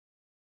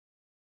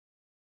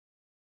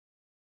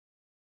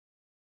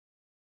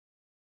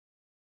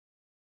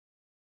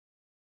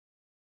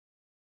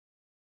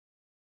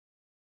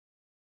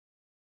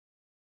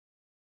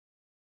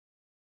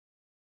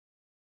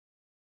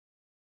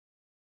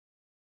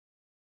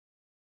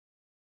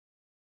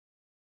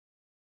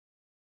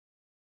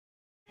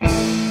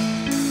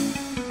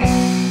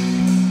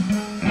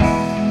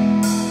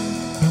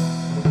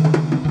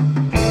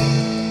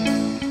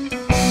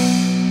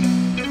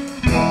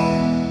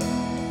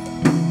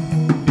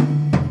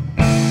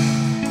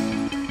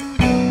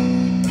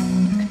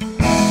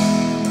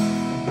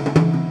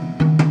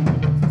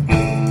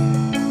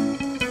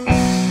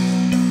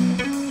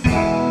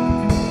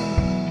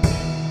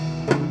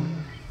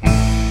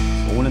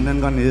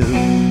Går ned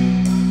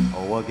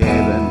over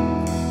gaden.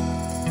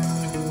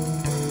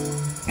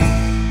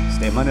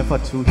 Stemmerne får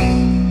tus,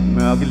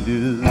 mørke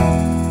lyd.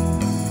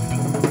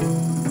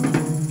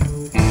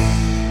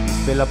 Vi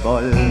spiller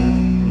bold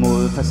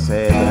mod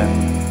facaden.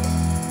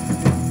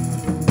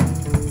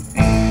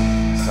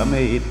 Så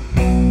med et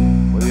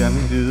ryger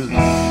min lyd.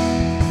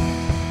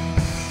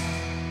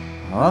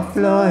 Og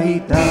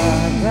Florida,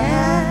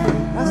 ja,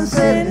 og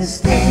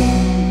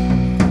Sødisbakke.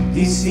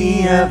 De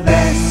siger,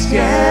 hvad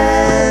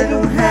skal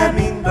du have,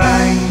 min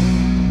dreng?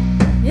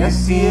 Jeg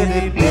siger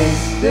det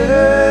bedste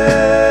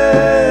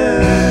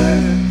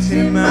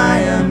til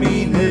mig og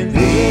mine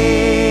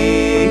venner.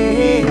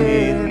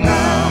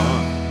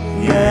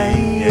 Ja,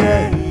 ja,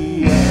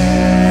 ja.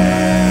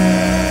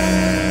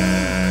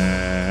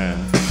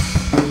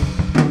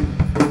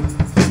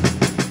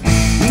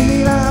 Vi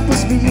lever på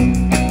smil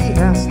i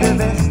Ørste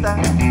Vester.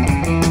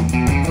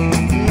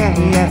 Ja,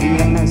 ja,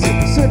 ja,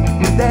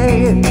 17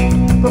 dage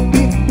på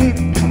bip bip.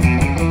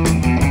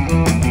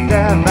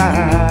 Der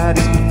var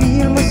det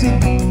spil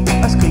musik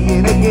og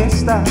skrigende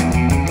gæster.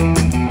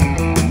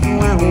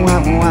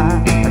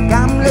 Og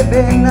gamle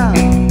venner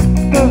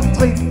på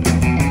trip.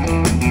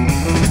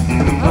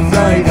 Og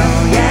fløjter,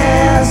 ja,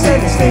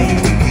 sæt et sten.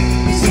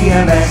 Vi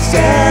siger, hvad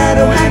skal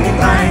du have, min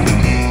dreng?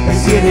 Jeg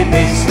siger det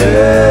bedste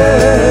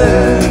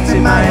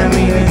til mig og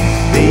mine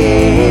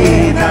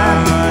venner.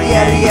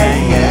 Ja, ja,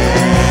 ja.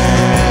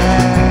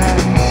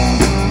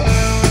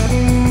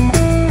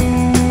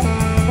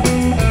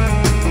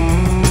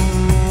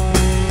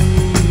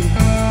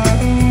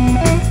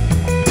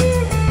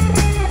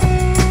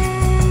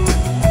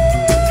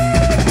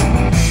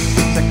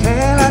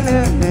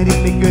 De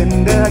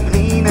begyndte at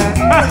grine.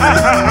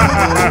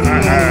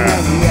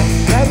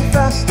 Ja, de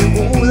første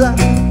ruder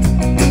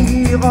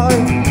i røg.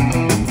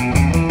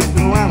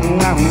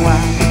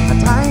 Og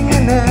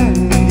drengene,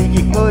 de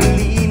gik på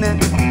line.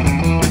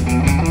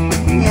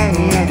 Ja,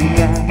 ja,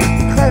 ja, de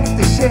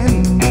kræfte sjæl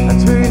og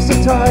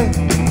tøsetøj.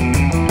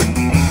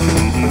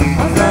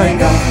 Og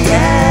fløjter,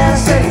 ja,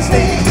 selv en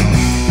sten.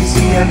 De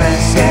siger, hvad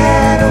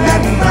skal du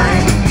have, min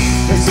dreng?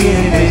 Jeg siger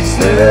det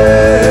bedste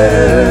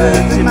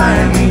til mig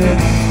og mine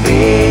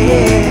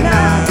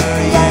venner.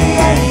 Ja,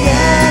 ja,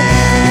 ja.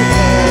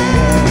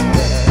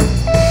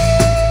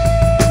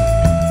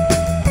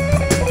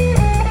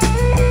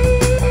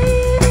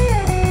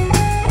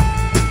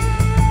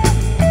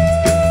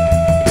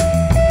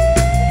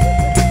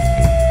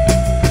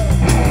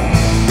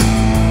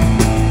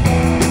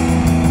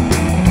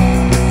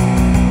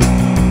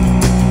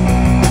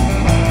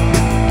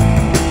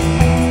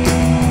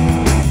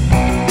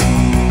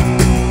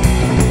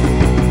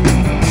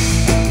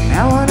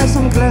 Nerverne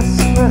som glas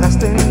på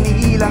resten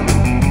iler.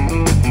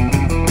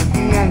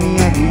 Ja,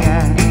 ja, ja.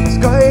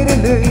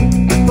 Skøjteløb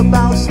på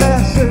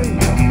Bagsværsø.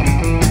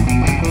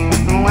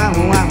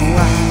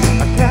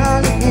 Og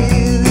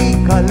kærlighed i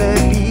kolde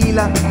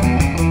biler.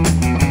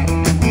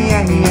 Ja,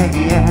 ja,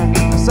 ja.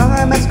 Og så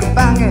er man sgu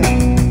bange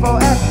for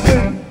at dø.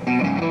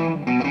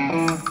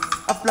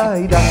 Og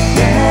fløjter,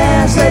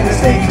 ja, sæt et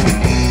sten.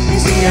 Vi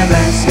siger,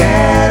 hvad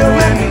skal du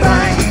have, min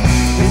dreng?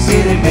 Vi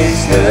siger det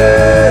bedste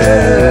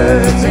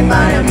til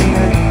mig og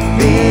mine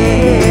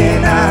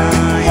venner.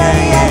 Ja,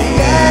 ja,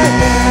 ja.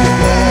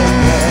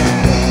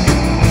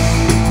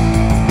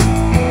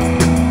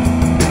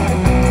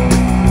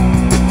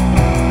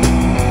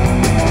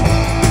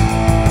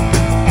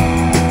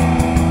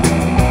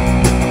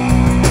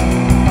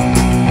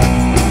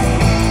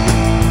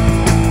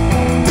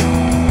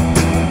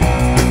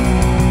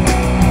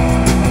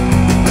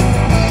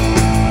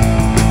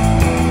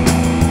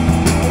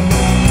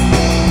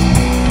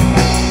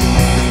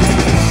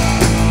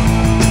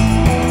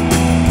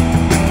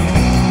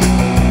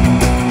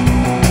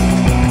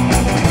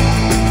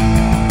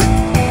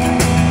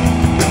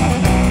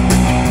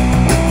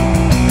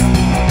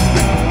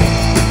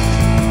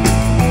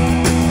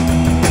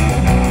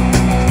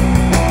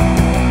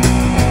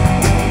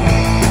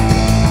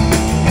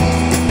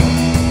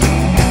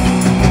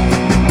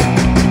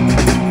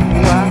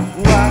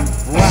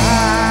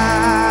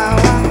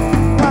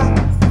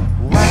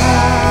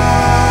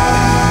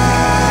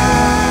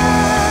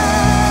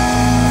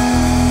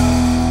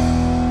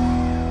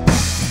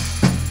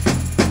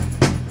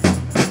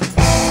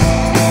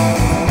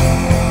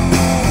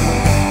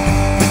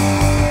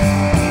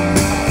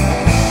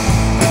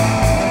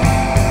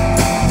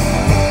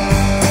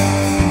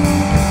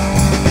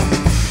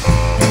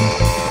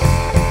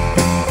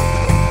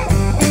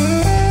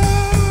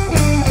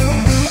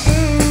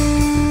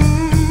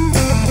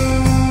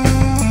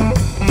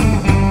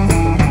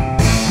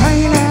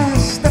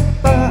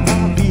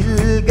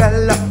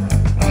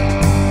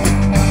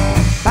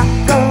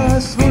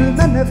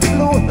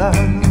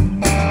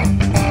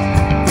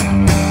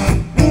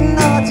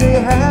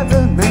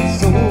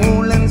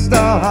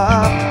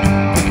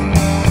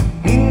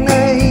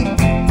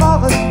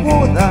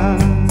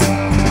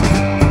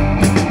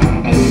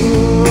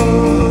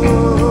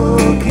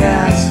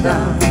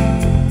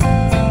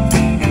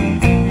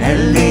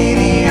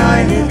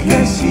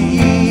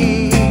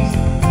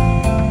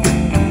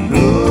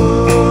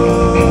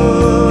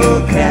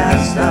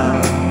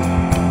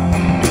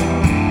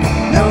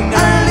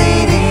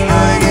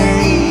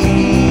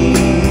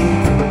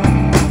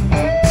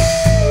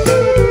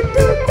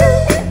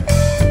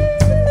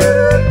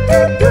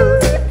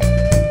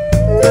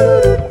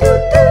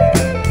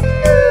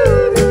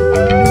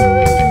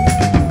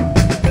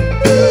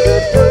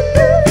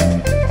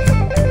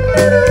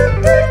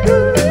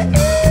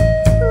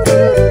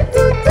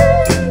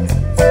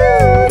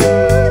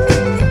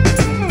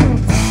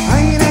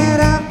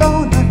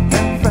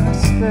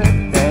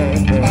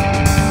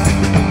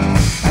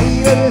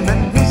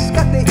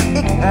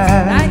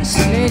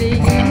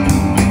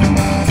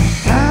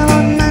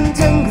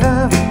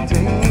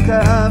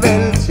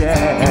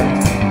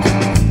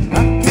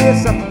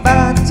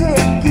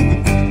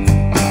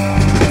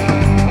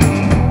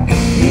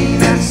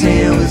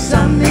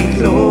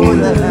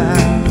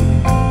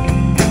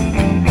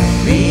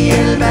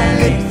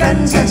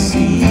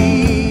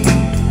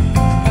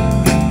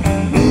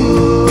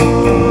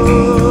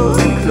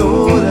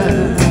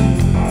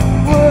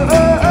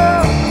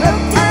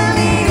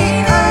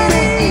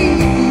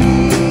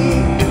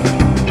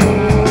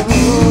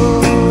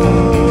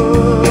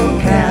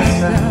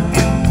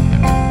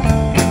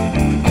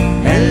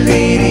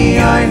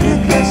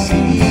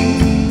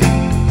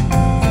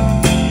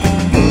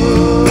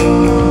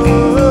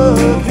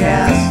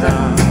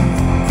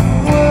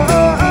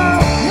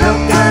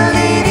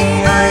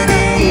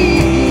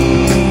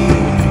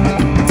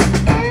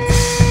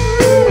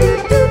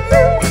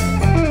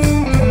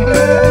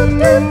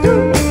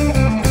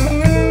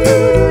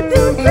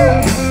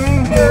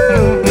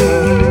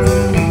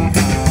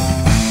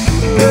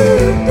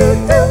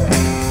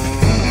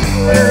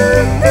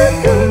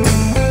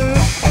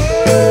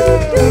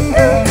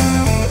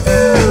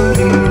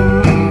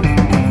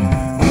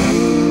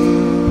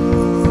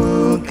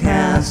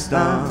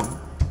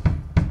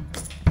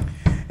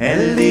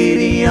 Alt det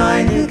de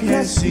øjne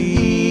kan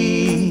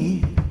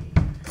sige.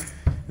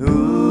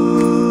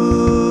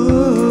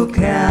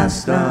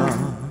 Kærester,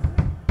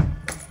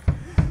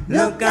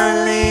 luk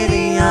alle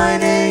de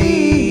øjne i.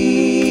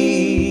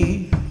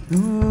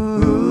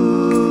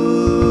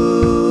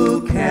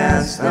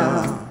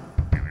 Kærester,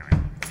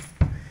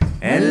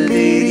 alt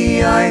det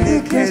de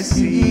øjne kan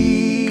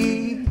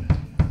sige.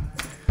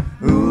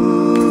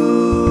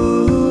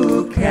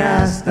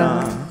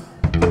 Kærester.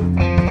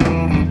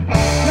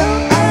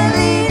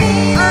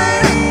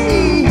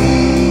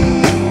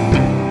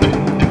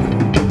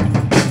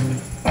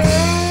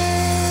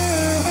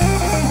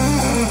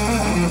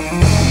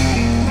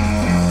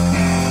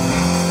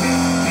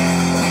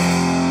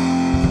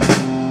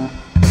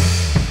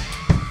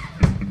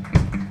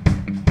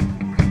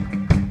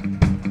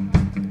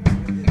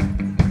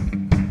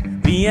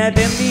 Vi er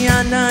dem, de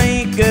andre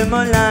ikke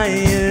må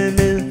lege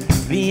med.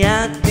 Vi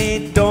er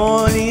det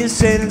dårlige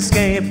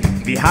selskab.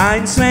 Vi har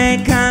en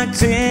svag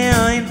karakter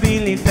og en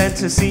billig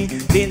fantasi.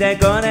 Det er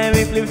da godt, at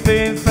vi blev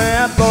født, før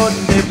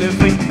aborten det blev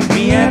fri.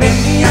 Vi er dem,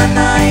 de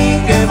andre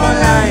ikke må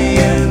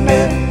lege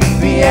med.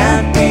 Vi er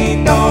det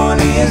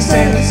dårlige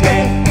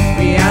selskab.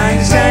 Vi har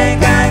en svag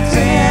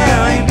karakter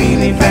og en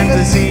billig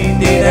fantasi.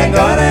 Det er da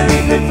godt, at vi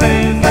blev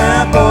født, før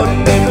aborten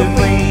det blev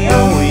fri.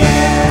 Oh yeah.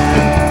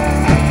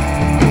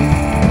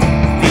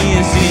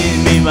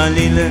 Vi var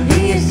lille,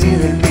 lige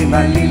siden vi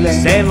var lille,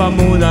 sagde vor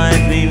moder,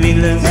 at vi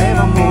ville, sagde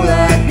vor moder,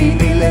 at vi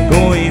ville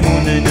gå i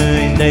hundene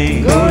en dag,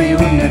 gå i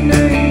hundene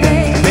en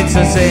dag. Men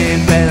så sagde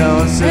fader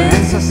også,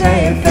 men så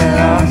sagde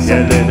fader også, ja,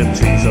 lad dem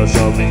tisse os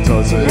som en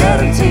tosse, lad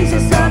dem tisse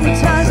os som en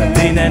tosse.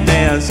 Det er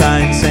deres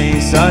egen sag,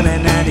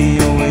 sådan er det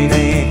jo i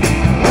dag.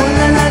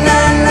 La la la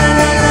la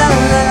la la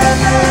la la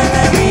la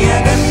la. Vi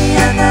er dem, de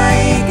andre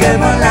ikke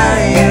må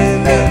lege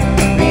med.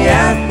 Vi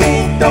er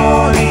det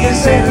dårlige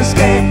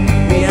selskab.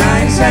 Vi har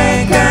en svag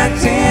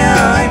karakter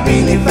og en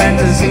billig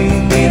fantasi.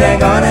 Det er da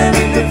godt, at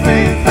vi blev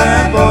født, før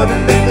aborten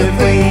blev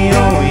fri.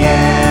 Oh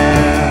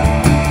yeah.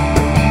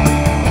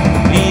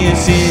 Lige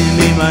siden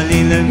vi var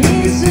lille,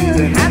 lige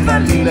siden han var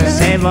lille,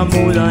 sagde vor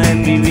moder, at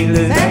vi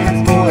ville, sagde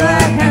hans moder,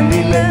 at han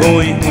ville gå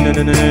i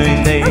hundene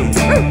en dag.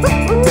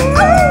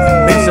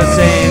 Men så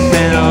sagde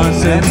fader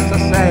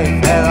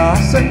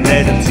også,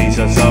 lad dem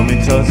tisse os som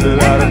en tosse,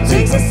 lad dem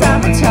tisse os som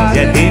en tosse.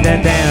 Ja, det er da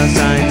deres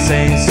egen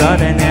sag,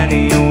 sådan er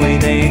det jo i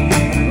dag.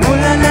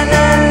 La la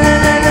la la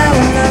la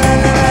la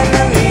la la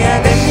la. Vi er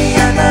dem, de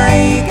andre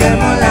ikke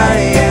må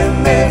lege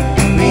med.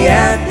 Vi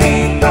er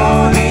det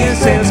dårlige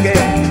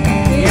selskab.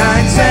 Vi har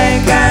en svag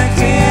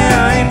karakter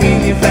og en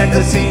billig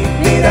fantasi.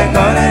 Det er da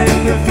godt, at vi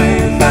blev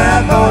født, før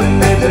aborten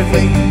blev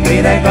fri. Det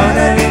er da godt,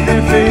 at vi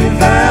blev født,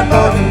 før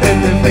aborten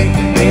blev fri.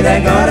 Det er da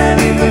godt, at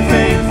vi blev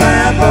født, før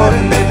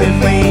aborten blev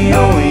fri.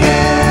 Oh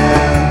yeah.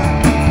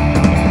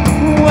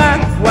 Wah,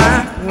 wah,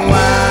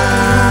 wah.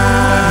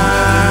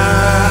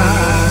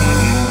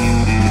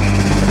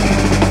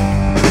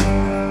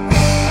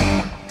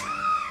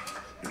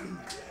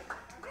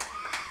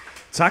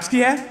 Tak skal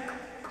I have.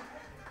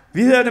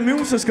 Vi hedder The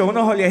Muse og skal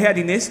underholde jer her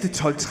de næste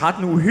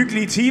 12-13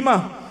 uhyggelige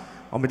timer.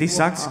 Og med det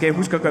sagt skal jeg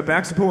huske at gøre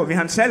opmærksom på, at vi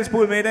har en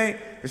salgsbod med i dag.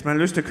 Hvis man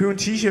har lyst til at købe en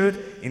t-shirt,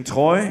 en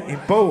trøje, en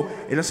bog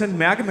eller sådan et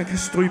mærke, man kan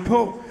stryge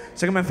på,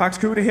 så kan man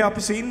faktisk købe det heroppe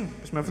på scenen,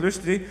 hvis man får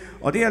lyst til det.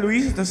 Og det er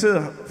Louise, der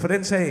sidder for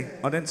den sag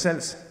og den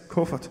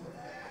salgskuffert.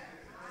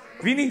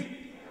 Vinnie?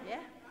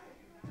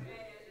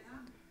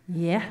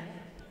 Ja.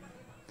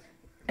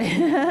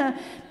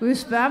 Du vil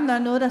spørge, om der er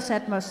noget, der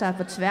satte mig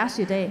på tværs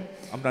i dag.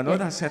 Om der er noget,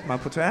 der har sat mig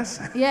på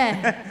tværs? Ja.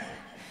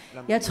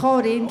 Jeg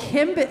tror, det er en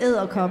kæmpe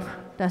edderkop,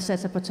 der har sat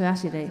sig på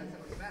tværs i dag.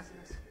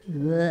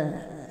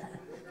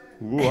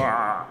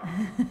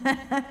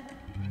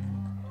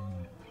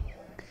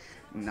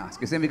 Nå,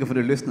 skal vi se, om vi kan få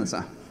det løsnet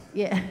så.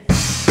 Ja.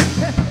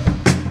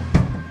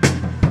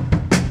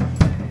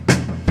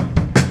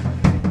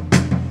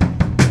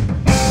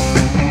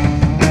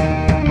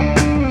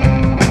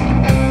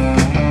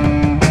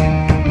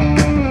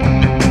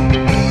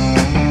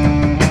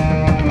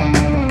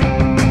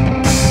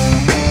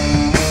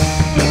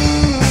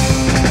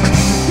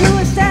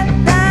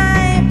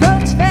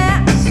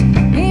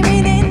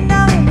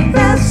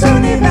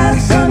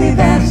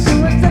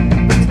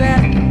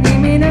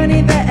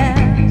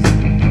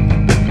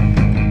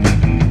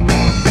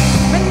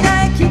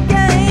 Keep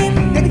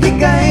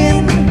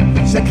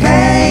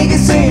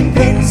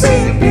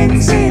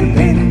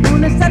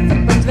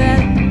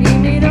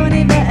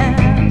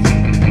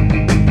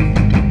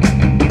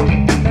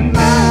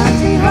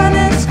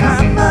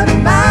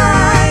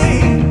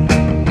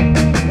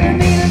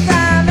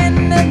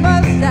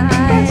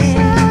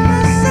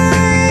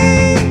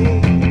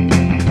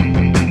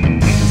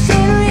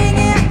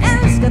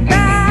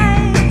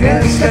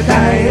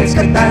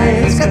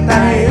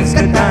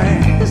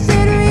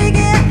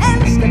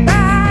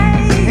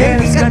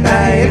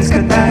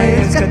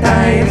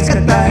elsker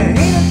dig.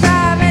 Minus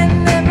der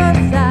venter på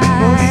sig.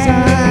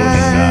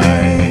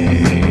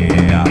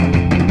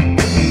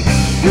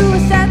 Du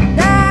har sat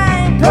dig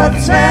På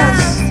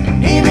tværs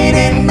i mit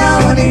indre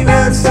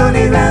univers,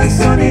 univers,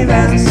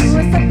 univers. Du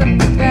har sat dig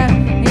på tværs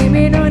i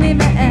mit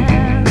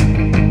univers.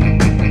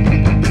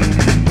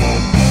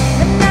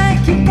 Men når jeg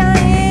kigger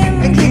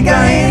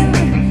ind,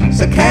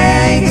 Så kan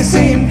jeg ikke se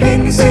en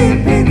pind, se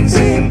en pind,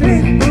 se en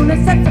pind. hun har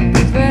sat sig på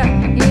tværs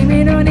i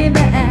mit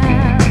univers.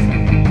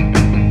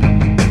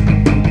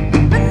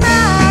 Men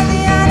når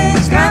det er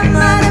det,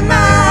 skræmmer det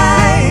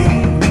mig.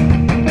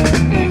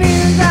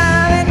 Minus der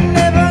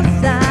venter på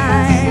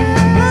sig.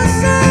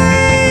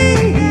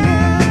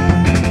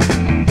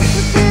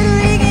 Så siger du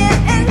ikke, jeg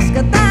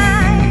elsker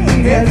dig.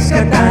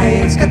 Elsker dig,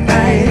 elsker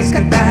dig,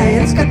 elsker dig,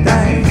 elsker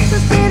dig. Så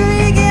siger du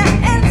ikke, jeg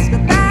elsker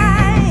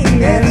dig.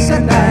 Elsker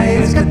dig,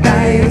 elsker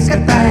dig, elsker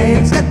dig,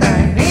 elsker dig.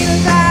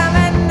 Minus der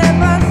venter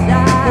på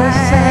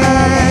sig.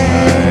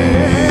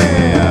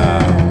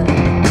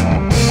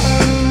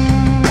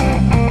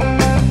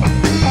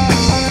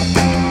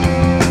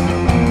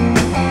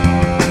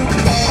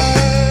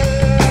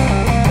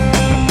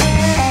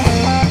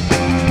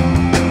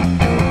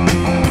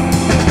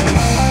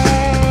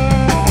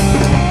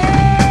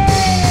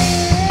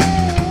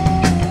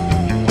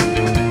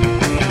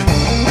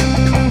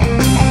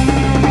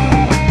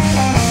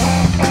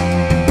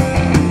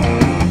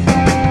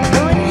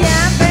 På en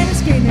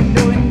jernbaneskinne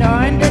lå en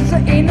nøgen, den så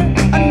inde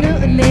og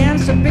nød læren,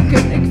 så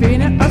begyndte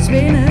kvinde at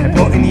svinde.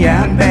 På en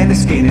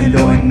jernbaneskinne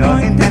lå en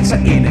nøgen danser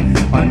inde,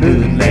 og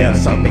nøden lærer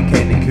som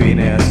bekendte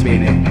kvinde at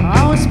svinde. Og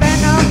hun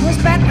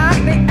spand, og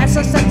det er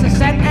så sandt så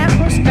sandt, at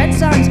hun spand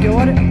så en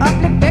skjorte og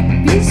blev væk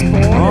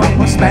bisporte. Og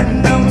hun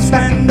spand,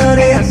 og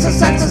det er så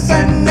sandt, så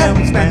sandt, at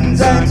hun spand,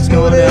 så en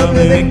skjorte og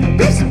blev væk,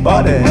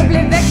 bisbotte. Hun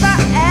blev væk fra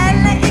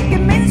alle, ikke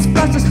mindst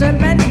for sig selv,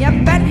 men jeg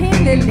fandt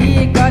hende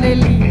lige godt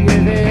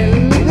alligevel.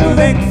 Du er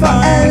væk fra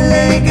alle,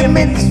 ikke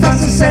mindst for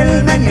sig selv,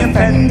 men jeg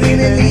fandt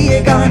hende lige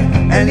godt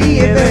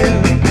alligevel.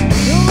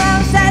 Nu har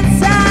hun sat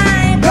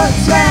sig På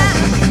tværs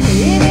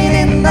i mit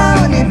indre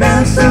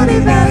univers,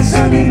 univers,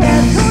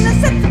 univers. Hun har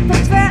sat sig på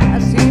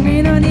tværs i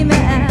min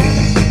univers.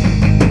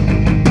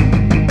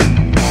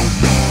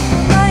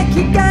 Når jeg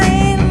kigger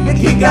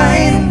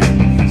ind,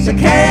 Så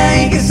kan jeg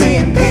ikke se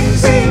en pind,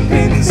 se en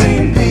pind, se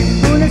en pind.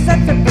 hun har sat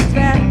sig på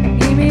tværs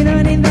i min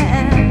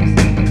univers.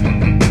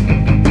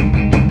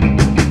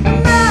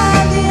 Når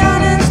de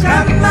ånden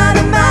skræmmer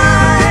det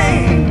mig.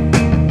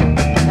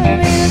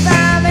 Minus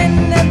der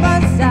venter på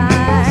sig.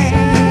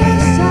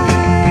 Så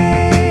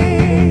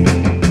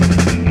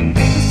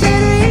siger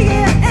du ikke,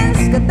 jeg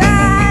elsker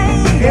dig.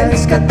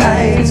 Elsker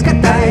dig, elsker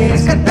dig,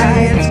 elsker dig,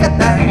 elsker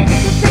dig.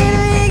 Så siger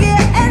du ikke,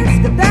 jeg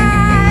elsker dig.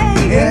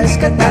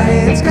 Elsker dig,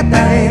 elsker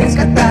dig,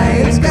 elsker dig,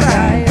 elsker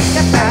dig.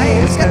 Elsker dig,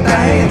 elsker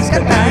dig,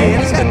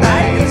 elsker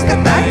dig, elsker dig, elsker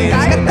dig,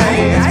 elsker dig,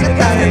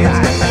 elsker dig,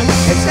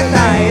 elsker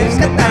dig,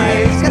 elsker dig,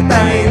 elsker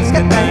dig,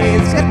 elsker dig,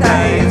 elsker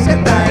dig, elsker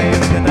dig,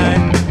 elsker dig.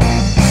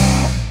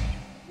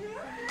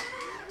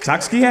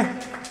 Tak skal I have.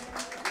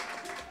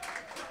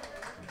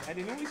 Er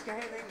det nu, vi skal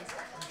have en engelsk?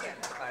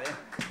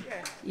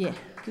 Ja,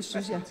 det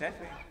synes jeg.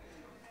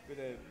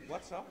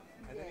 What's up?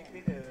 Er det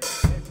ikke lidt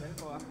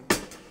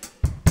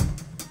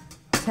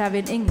Tager vi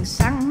en engelsk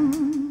sang?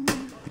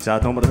 Vi tager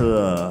et nummer, der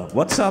hedder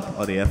What's Up,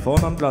 og det er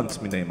Fornum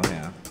Blondes, mine damer og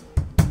herrer.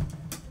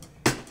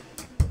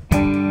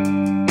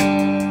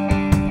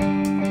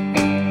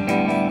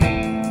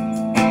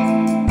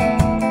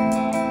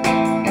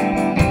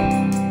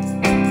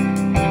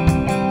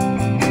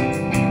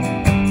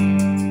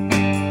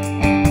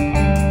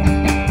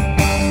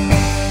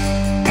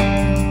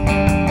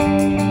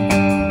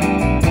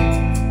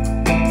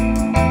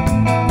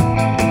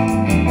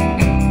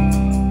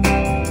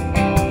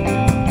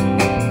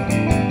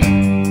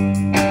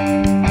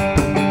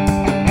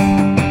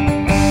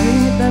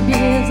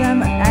 There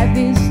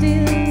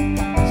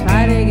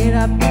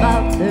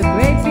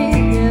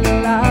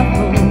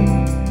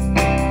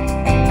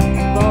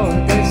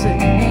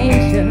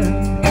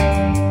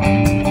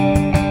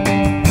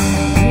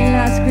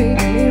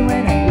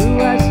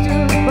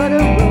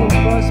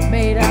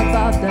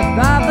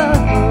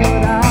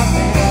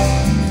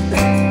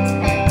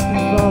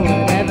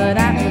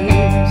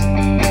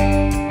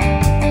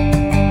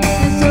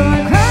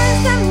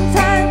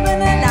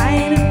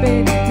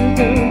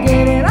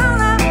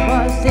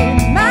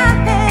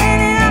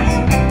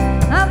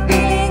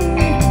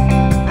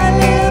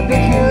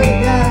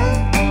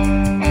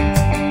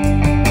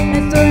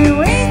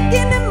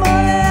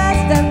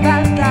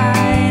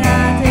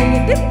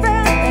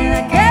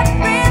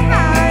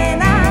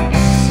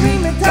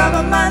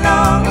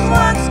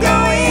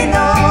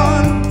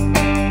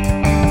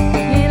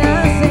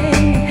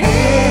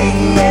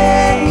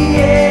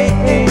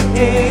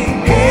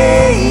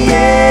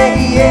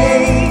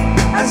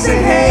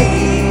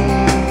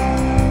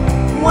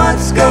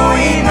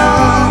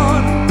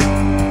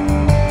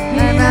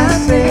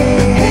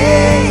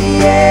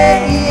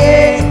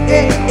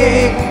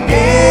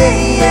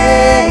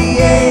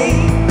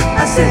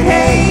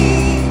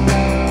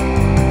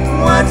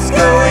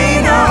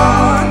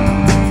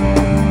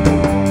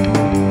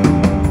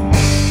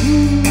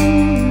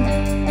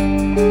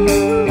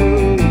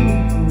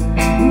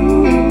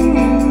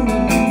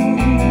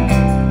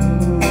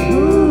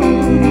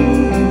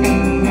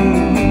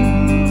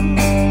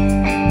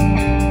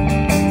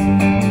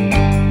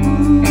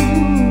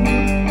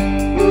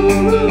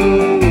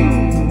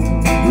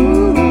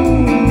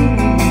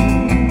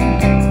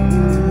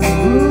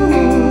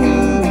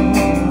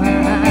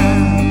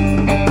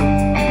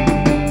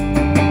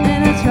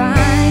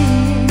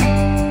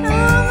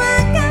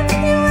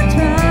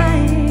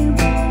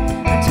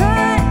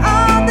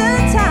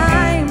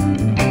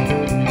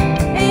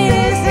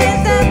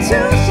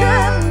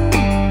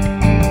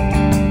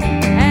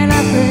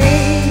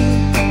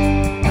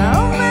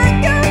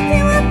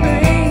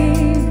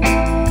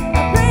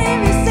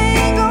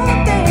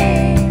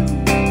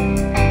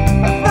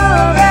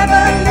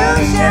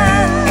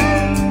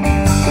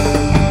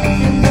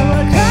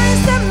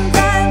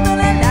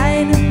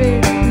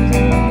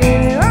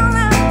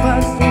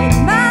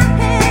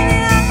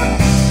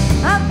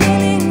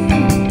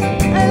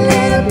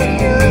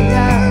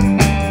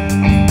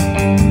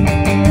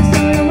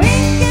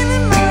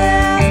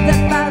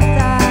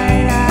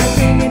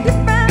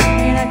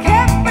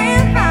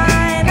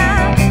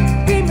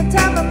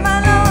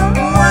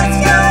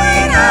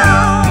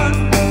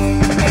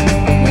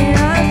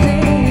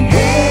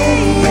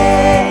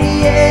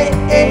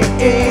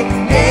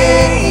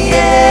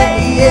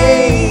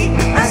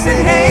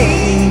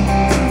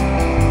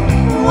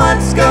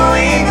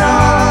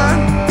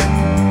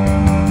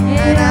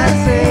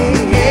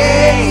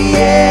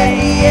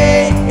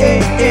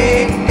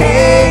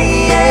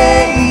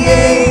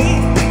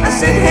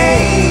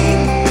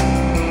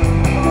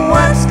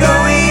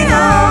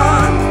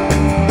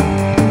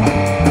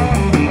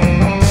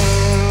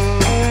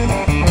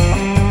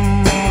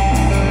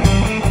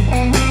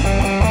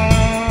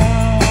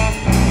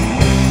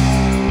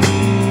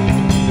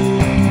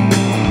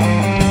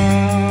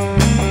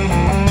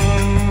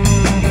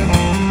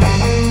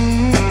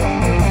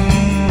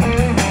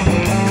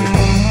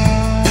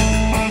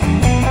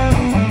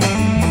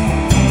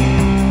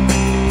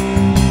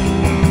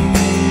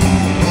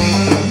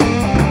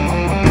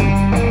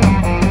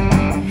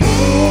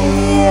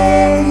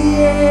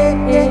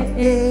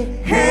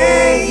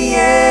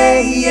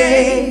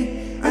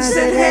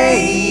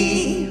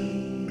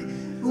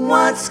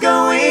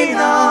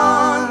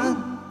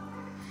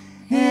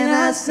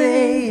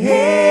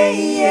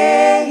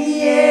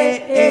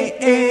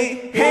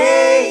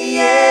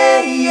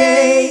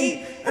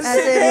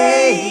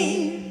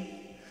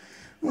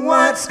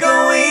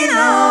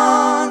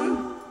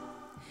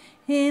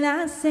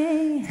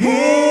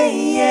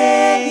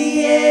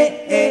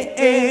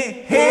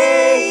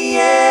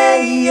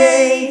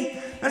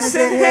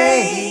said,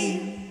 hey,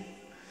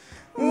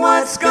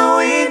 what's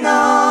going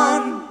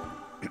on?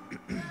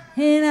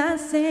 And I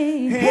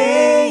say,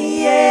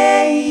 Hey,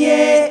 yeah,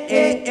 yeah,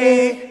 yeah,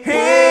 yeah,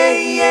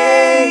 hey,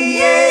 yeah,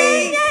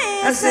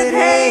 yeah. I said,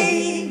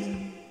 hey,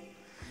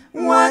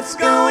 what's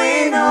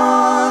going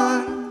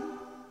on?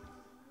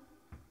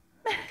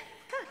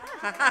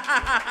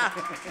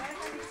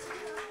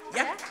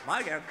 Ja,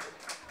 meget gerne.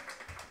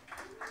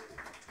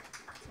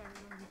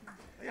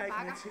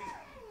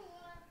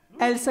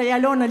 altså,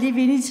 jeg låner lige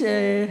Vinnies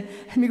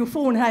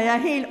mikrofon her. Jeg er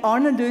helt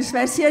åndeløs.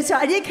 Hvad siger jeg så? Er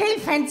det ikke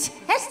helt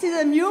fantastisk,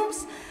 The Muse?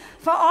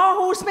 For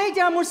Aarhus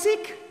Medie og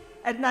Musik.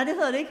 Nej, det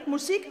hedder det ikke.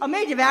 Musik og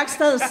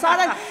Medieværksted.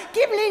 Sådan.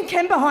 Giv dem lige en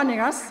kæmpe hånd,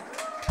 ikke også?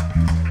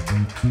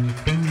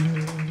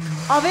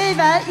 Og ved I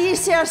hvad? I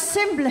ser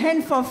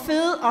simpelthen for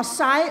fede og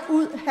seje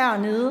ud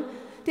hernede.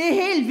 Det er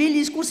helt vildt.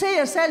 I skulle se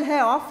jer selv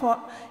heroppe for.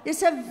 Det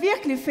ser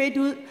virkelig fedt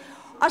ud.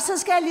 Og så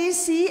skal jeg lige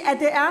sige, at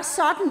det er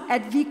sådan,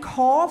 at vi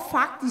kårer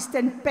faktisk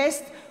den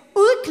bedst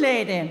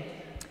udklædte.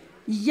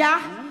 Ja.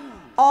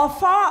 Og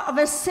for at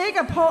være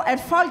sikker på, at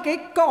folk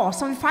ikke går,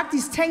 så har vi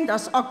faktisk tænkt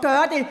os at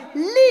gøre det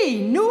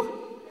lige nu.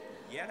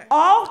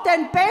 Og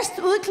den bedst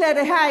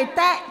udklædte her i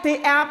dag, det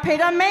er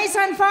Peter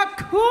Mason fra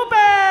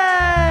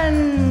Kuben.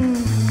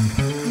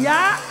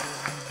 Ja.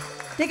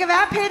 Det kan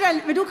være,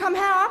 Peter, vil du komme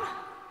herop?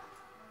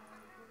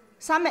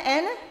 Sammen med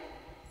Anne?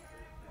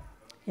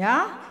 Ja.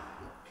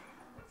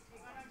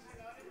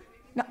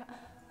 Nå.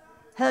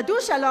 Havde du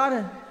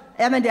Charlotte?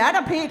 Jamen, det er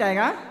der Peter,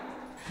 ikke?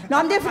 Nå,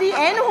 men det er fordi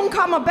Anne, hun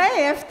kommer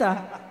bagefter.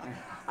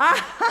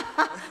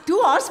 Du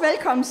er også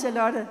velkommen,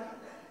 Charlotte.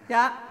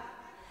 Ja.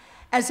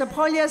 Altså,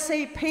 prøv lige at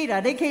se Peter.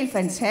 Det er ikke helt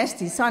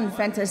fantastisk. Sådan en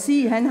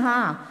fantasi, han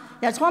har.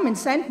 Jeg tror, min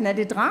sanden er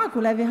det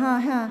Dracula, vi har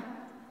her.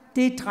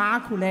 Det er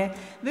Dracula.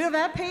 Ved du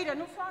hvad, Peter?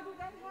 Nu får du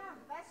den her.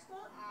 Værsgo.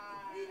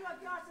 Fordi du har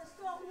gjort så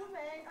stor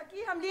umage. Og giv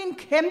ham lige en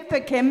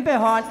kæmpe, kæmpe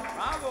hånd.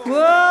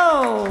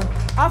 Wow.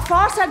 Og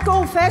fortsat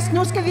god fest.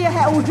 Nu skal vi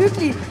have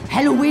uhyggelig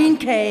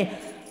Halloween-kage.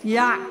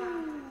 Ja.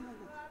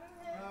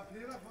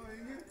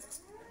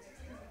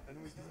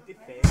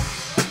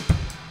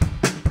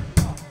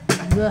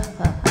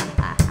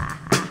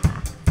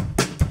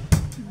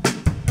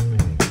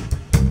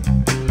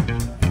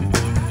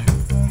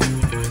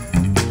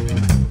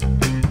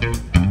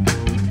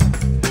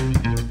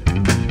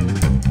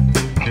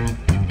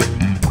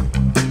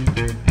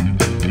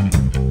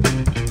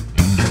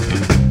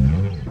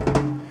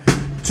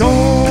 To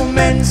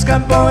mennesker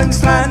på en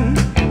strand,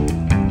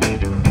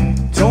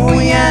 to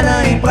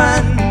hjerter i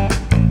brand,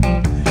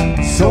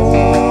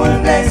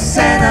 sol, blæs,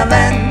 sand og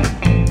vand,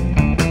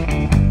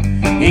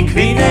 en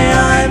kvinde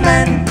og en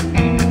mand.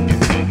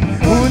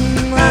 Hun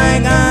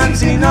rækker ham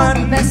sin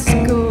hånd.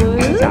 Værsgo.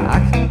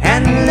 Tak.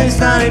 Han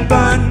løsner et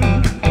bånd.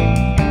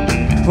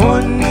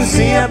 Hun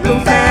siger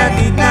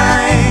blufærdigt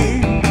nej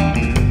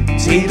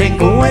til den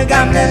gode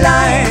gamle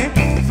leg.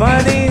 For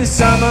det er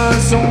sommer,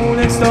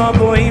 solen står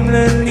på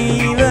himlen,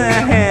 livet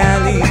er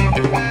herligt.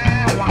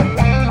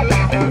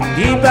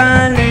 De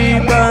bare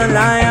løber,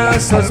 leger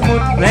så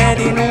smut, hvad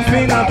de nu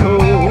finder på.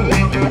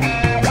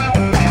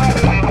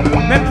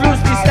 Men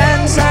pludselig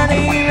standser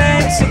det i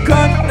hver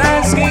sekund, der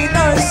er sket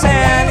noget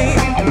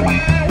særligt.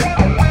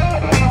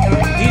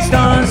 De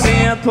står og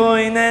ser på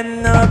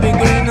hinanden og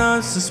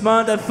begynder så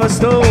småt at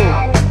forstå.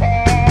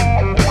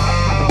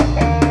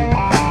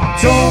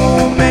 To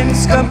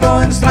mennesker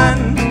på en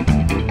strand,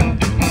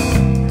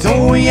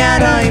 to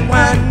hjerter i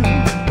brand,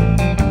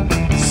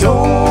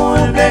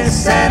 sol, blæs,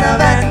 sand og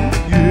vand,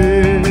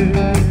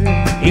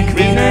 en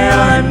kvinde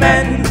og en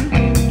mand,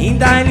 i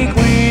en dejlig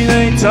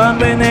gryde i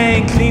toppen af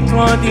en klit,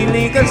 hvor de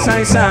ligger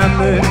sig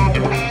sammen.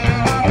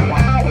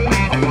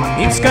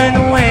 En skøn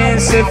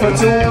oase for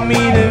 2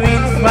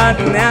 milevidt fra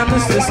den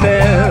nærmeste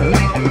sted.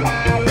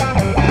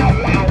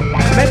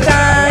 Men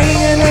der er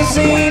ingen at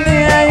se,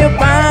 det er jo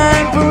bare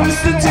en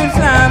puste til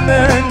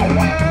flammen.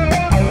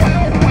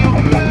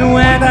 Nu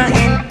er der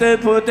intet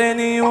på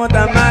denne jord,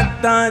 der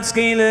magter at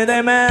skille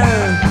dem ad.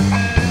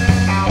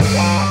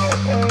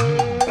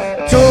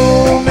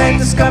 To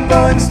mennesker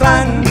på en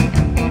strand,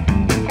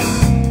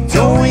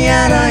 to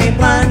hjerter i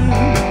brand,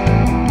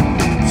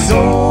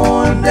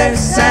 sol, blæs,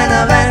 sand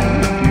og vand,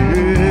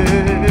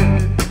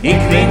 en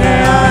kvinde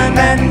og en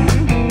mand.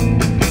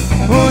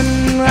 Hun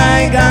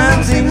rækker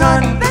ham sin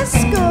hånd.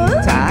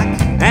 Værsgo. Tak.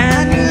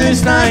 Han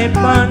løsner et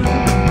bånd.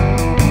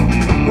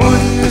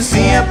 Hun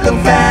siger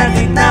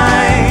blufærdigt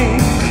nej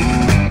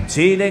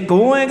til den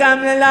gode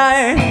gamle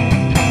leg.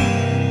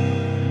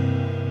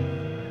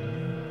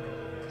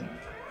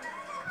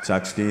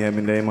 Tak skal I have,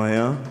 mine damer og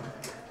herrer.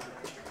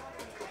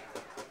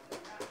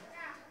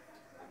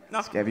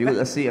 Skal vi ud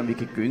og se, om vi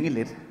kan gynge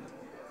lidt?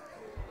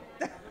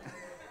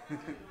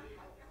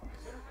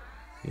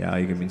 Jeg har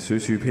ikke min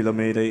søsygepiller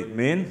med i dag,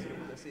 men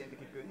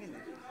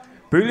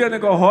bølgerne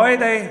går høje i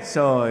dag,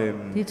 så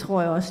Det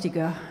tror jeg også, de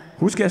gør.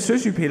 husk at have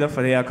søsygepiller,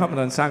 for der kommer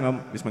der en sang om,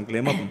 hvis man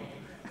glemmer dem.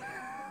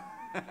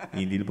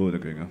 I en lille båd, der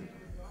gynger.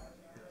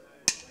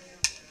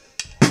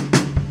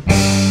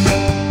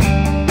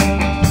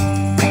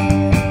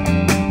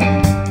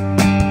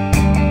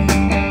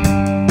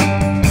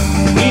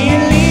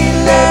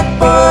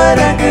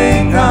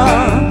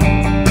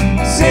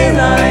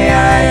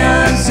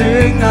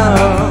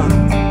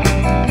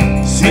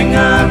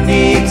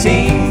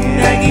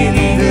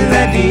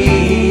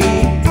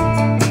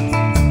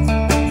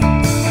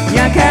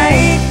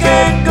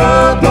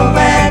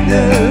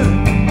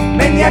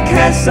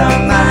 kan så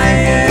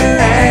meget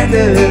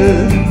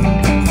andet.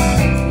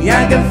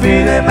 Jeg kan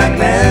føle mig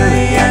glad,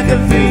 jeg kan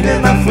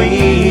føle mig fri.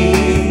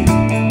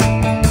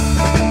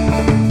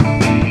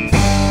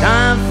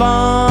 Der er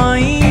for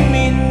i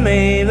min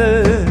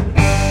mave,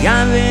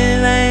 jeg ved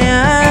hvad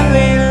jeg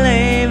vil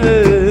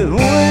lave,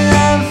 uden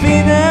at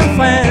finde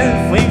fred,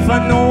 fri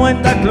for nogen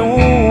der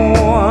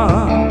glor.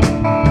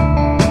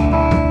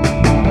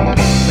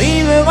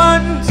 Rive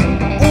rundt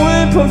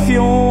ude på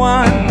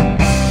fjorden,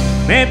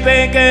 med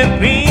begge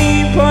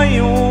ben på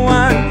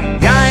jorden.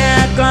 Jeg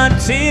er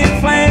godt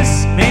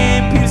tilfreds med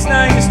en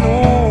pilsner i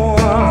snor.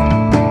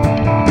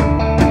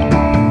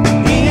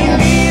 I en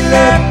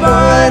lille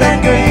båd der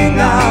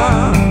gynger,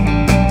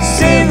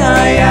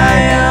 synger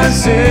jeg og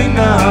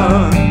synger.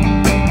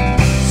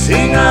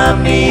 Synger om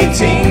de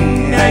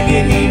ting, der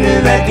giver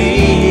livet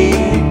værdi.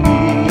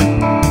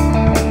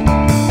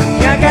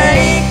 Jeg kan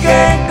ikke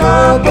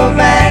gå på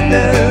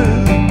vandet,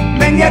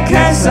 men jeg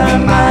kan så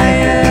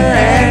meget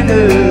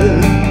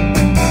andet.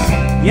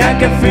 Jeg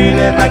kan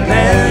føle mig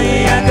glad,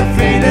 jeg kan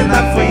føle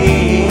mig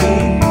fri.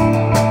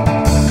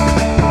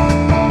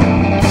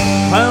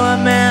 Prøv at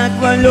mærke,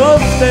 hvor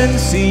luften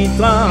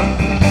sidrer.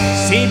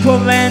 Se på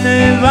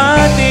vandet, hvor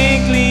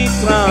det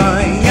glitrer.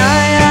 Jeg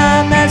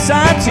har masser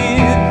af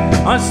tid,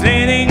 og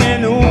slet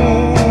ingen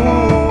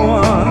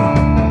ord.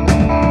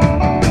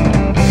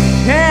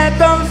 Her er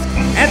duft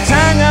af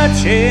tang og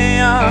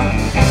tjære.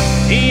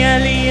 De er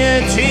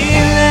lige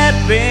til at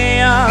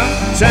bære.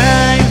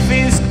 Tør en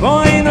fisk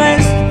på en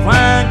rest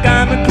fra en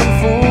gammel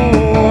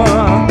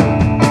komfur.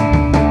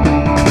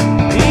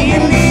 I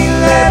en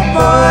lille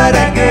båd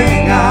der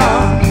gynger,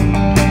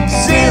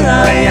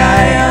 sidder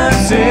jeg og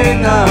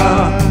synger.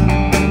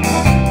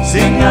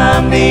 Synger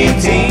om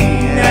de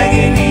ting, der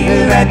giver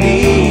livet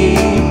værdi.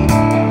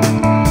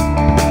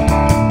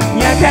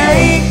 Jeg kan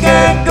ikke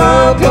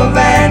gå på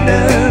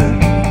vandet,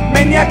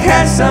 men jeg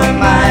kan så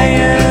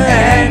meget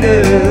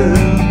andet.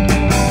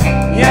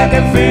 Jeg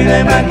kan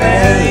føle mig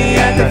glad,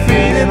 jeg kan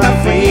føle mig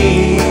fri.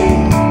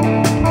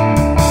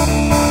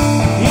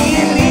 I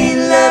en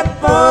lille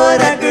båd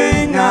der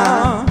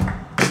gynger,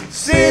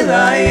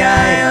 sidder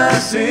jeg og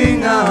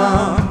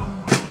synger.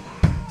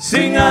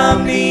 Synger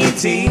om de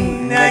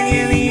ting, der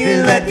giver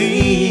livet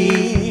værdi.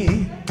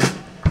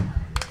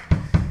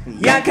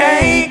 Jeg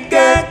kan ikke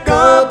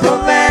gå på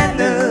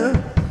vandet,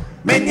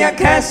 men jeg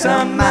kan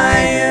så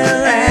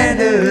meget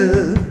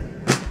andet.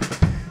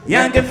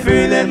 Jeg kan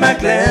føle mig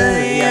glad,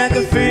 jeg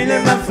kan føle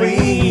mig fri.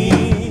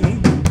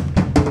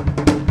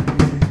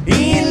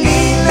 I en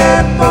lille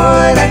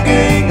båd der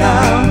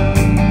gynger,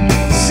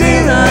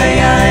 sidder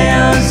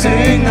jeg og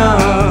synger.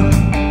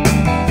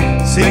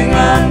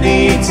 Synger om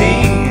de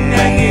ting,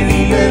 der giver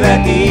livet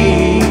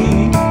værdi.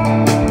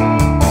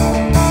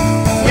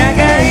 Jeg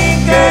kan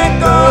ikke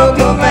gå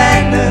på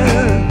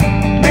vandet,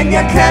 men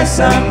jeg kan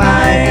så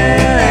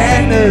meget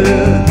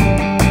andet.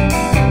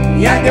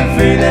 Jeg kan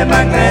føle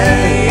mig glad,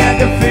 jeg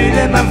kan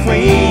føle mig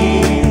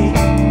fri.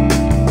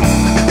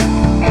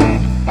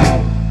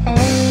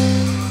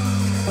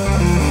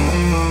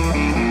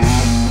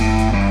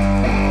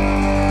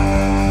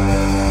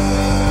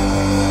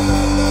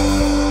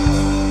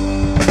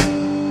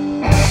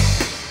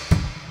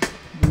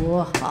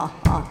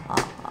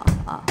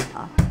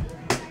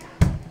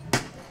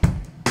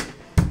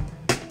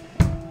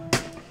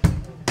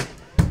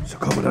 Så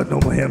kommer der et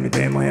nummer her, mine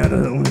damer og herrer, der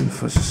hedder Uden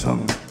for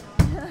sæsonen.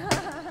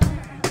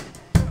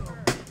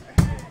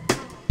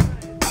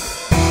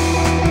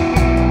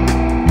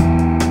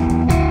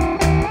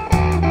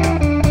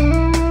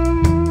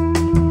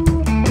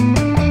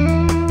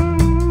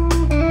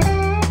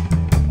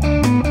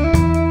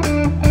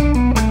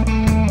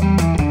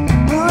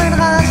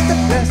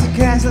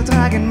 Så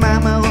trak en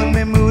mamma rundt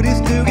med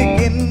Moody's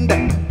lykkeagenda.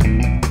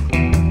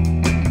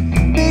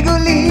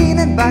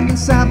 Nicolinen var den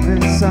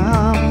samme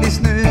som vi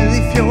snød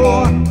i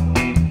fjor.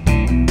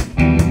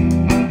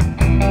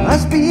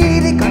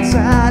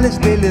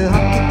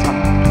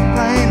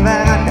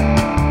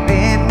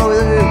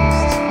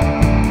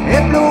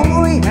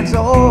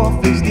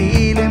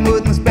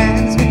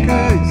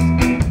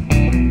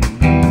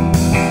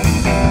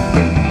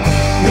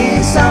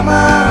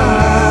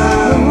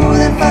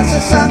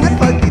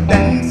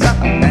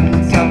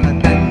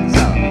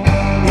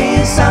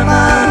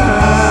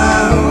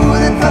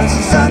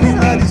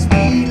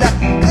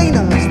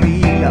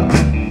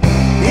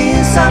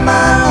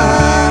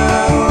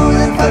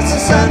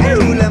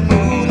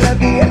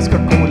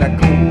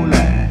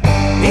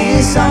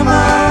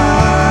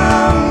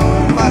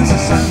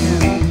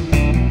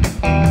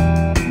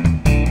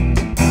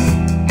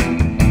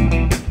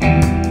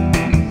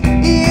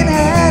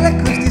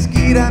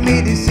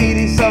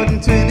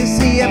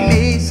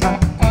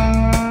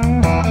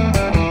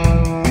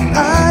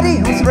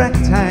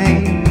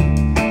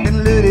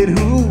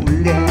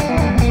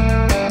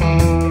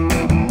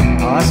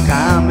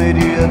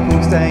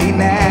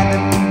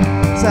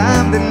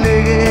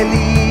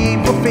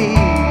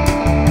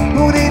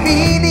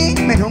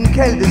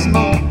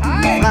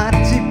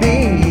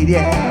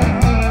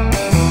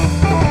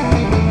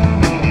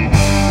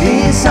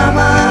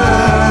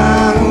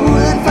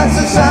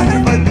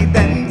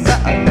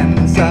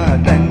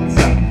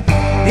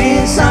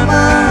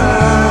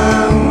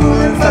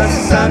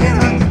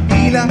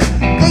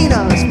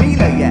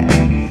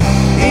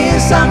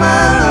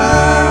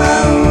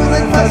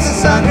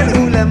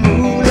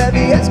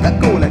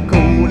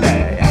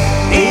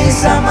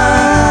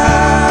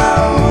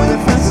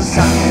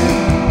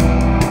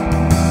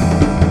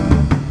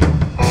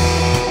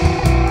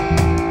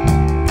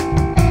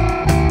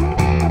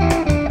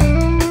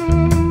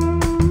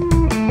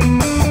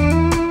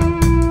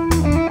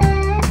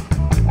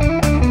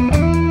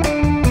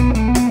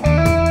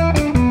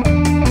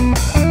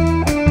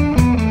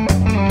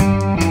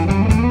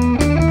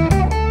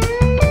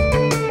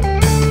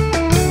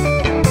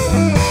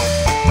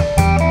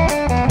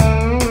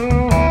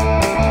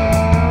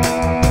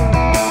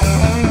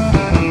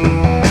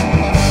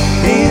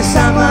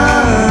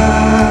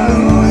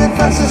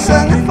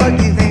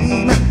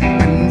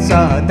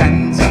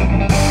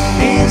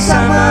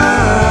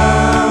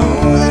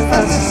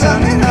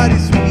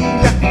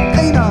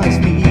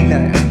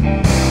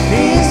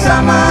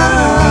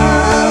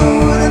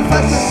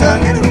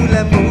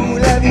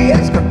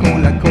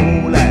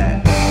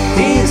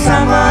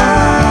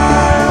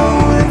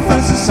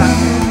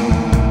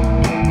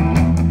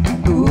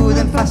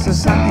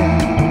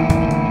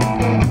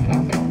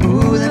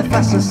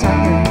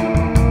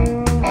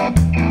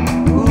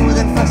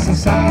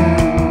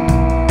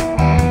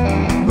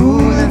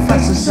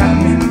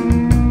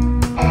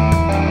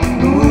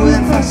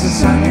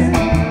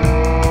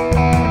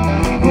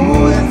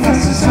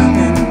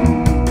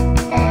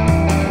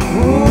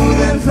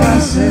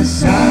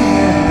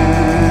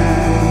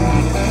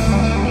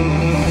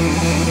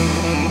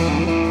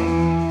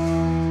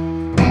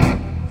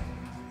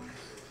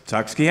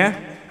 Tak skal I have.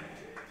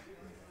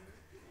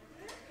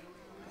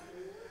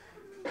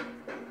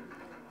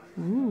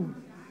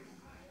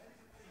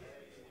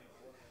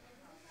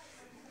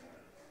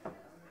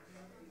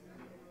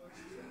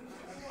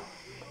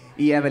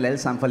 I er vel alle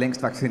sammen for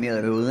længst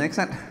vaccineret derude, ikke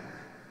sandt?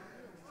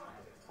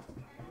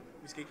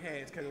 Vi skal ikke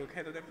have,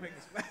 kan du den på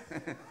engelsk?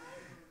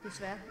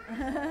 Desværre.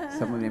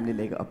 Så må vi nemlig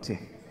lægge op til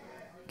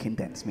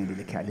kenddans med en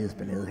lille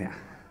kærlighedsballade her.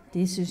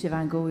 Det synes jeg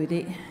var en god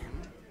idé.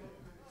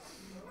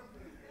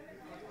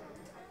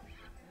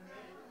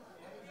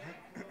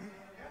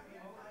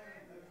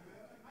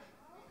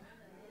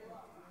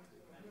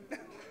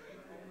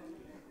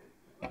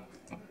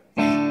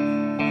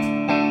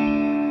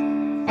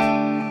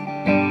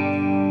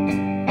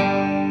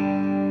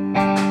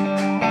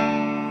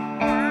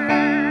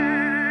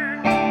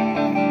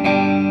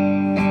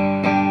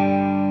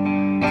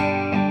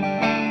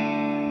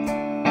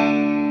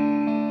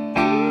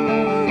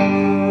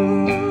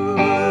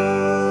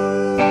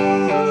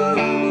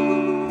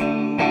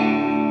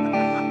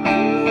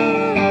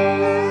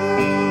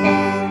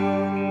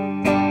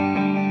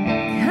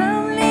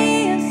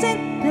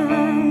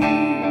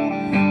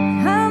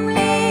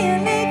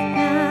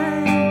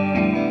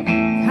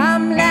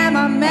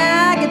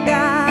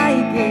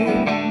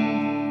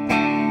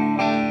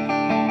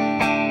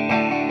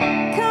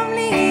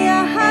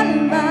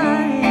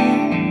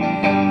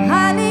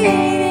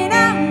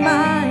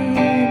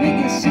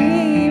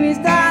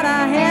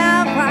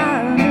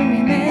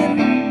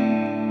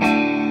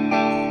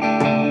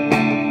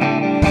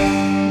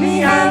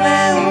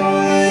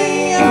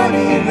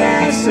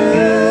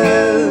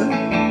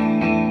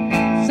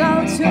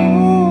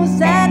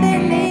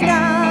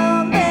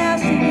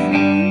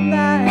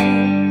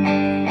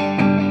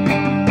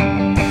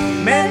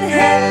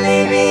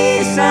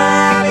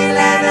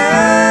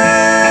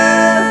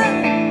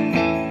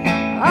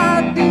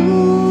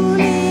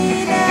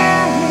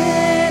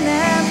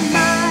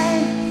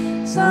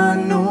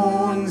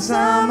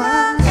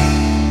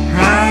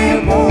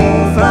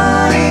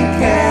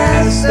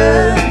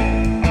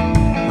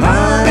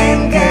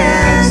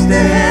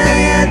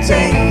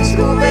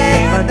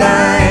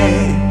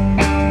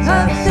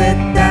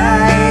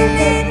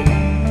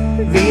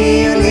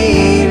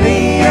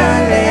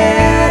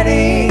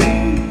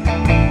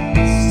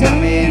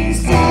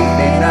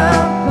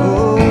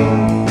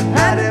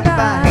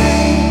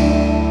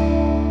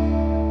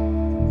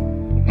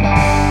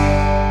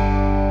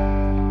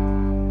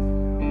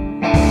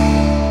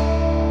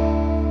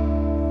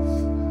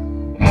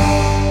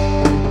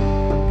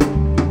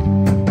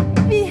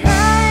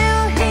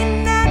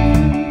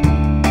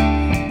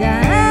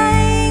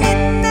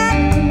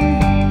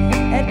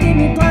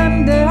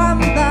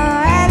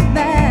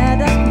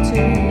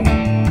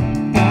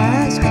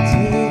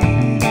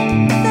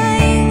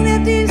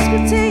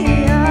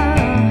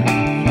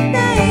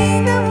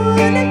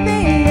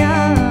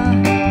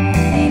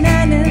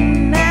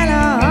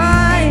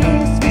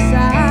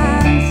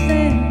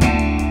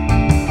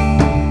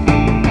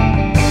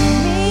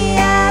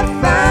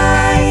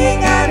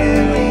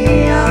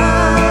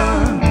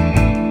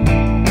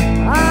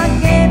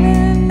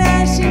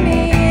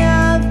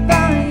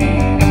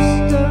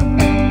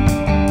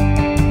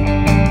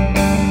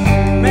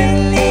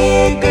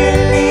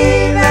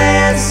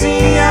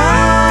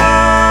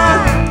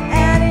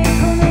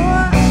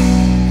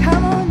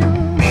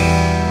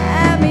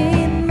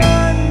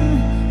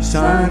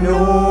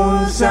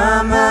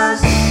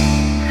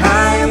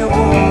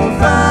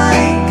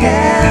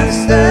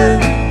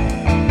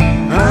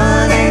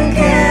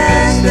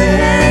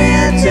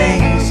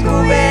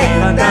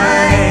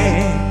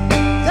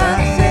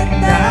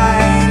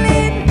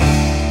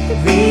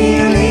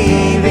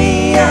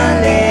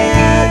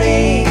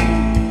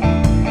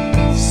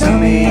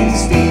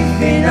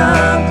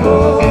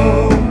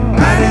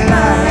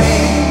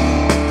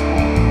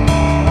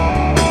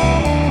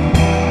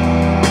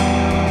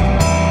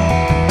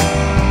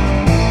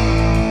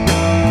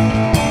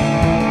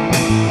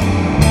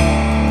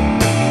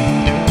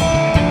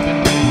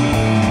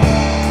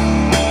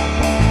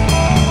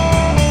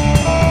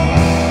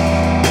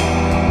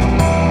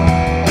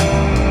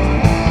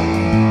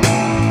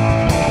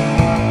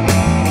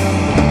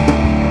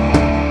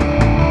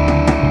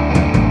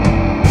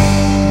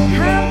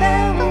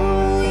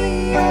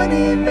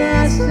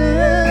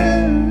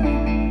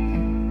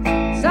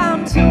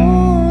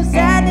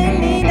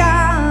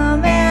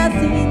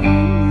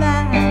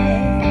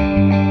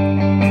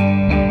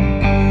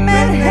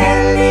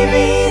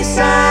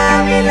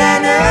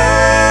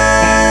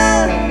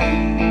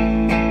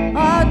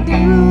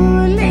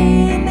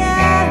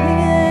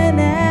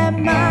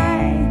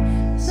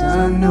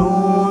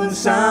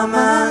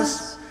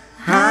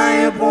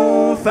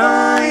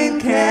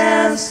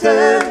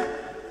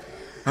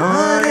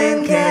 Og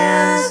den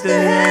kæreste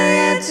havde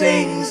jeg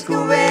tænkt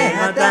skulle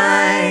være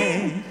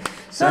dig.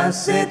 Så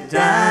sæt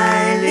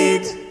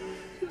dejligt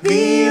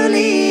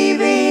violin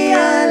ved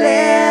at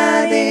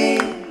lære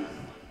det,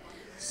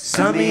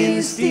 som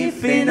en sti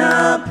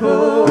finder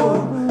på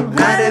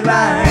rette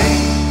vej.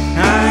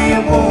 Har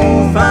jeg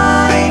brug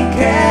for en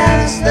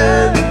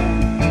kæreste,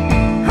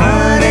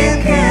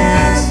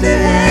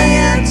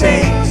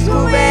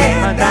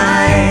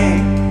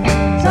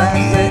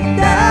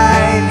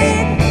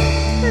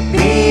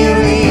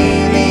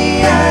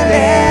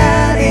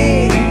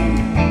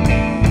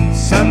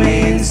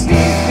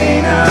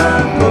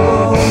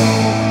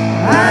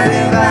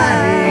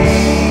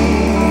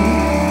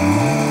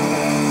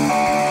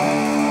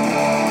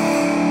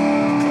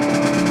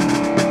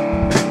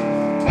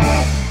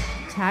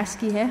 Tak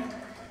skal I have.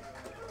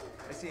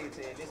 Hvad siger I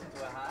til Listen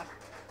to a Heart?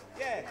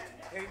 Ja, jeg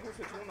kan ikke huske,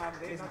 hvad tonen er, men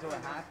det er Listen to a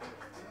Heart.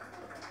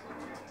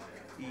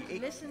 I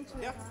ikke? Listen to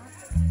Ja.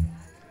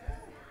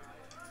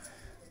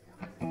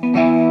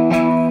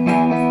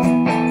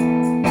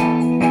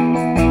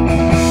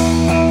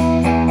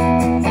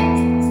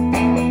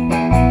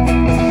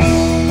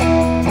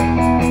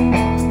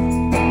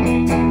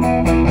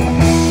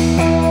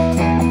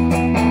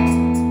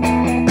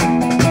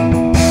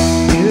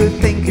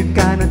 You're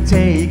gonna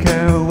take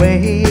her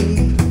away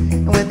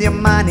with your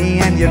money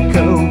and your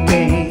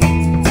cocaine.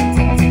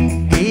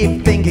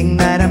 Keep thinking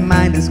that her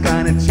mind is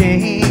gonna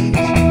change,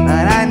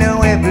 but I know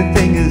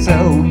everything is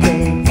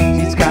okay.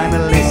 She's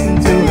gonna listen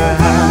to her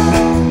heart.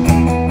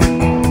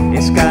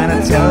 It's gonna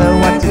tell her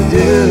what to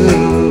do.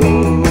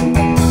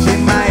 She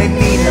might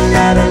need a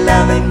lot of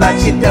loving, but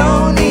she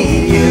don't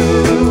need you.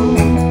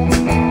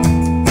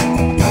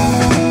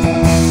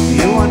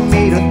 You want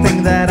me to think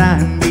that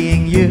I'm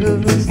being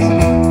used.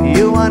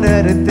 You want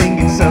her to think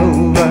it's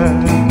over.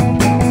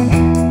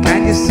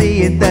 Can't you see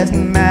it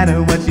doesn't matter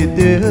what you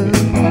do?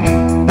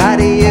 But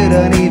you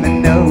don't even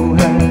know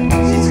her.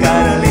 She's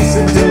gotta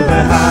listen to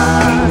her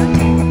heart.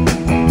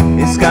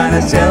 It's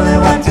gonna tell her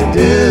what to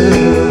do.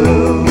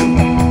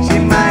 She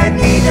might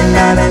need a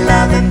lot of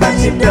loving, but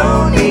she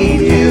don't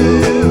need you.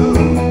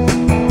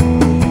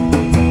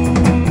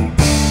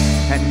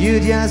 And you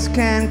just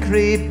can't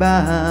creep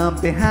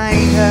up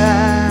behind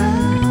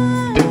her.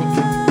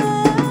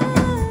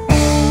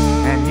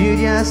 You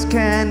just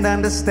can't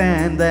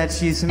understand that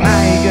she's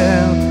my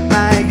girl,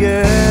 my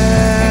girl.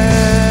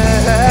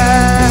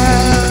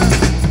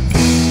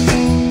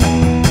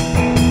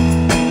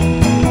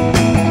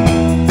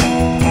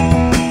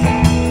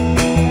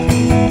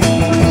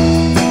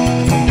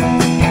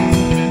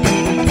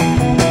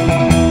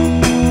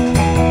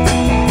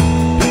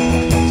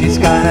 She's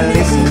gonna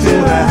listen to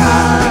her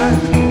heart.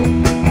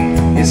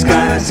 It's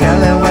gonna tell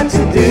her what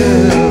to do.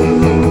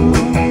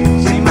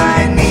 She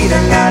might need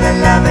a lot of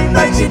loving,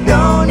 but she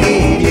don't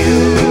need you.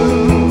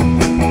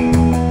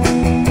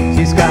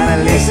 She's gonna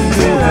listen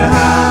to her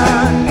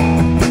heart.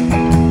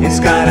 It's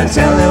gonna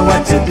tell her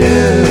what to do.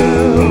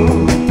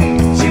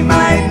 She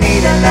might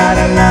need a lot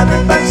of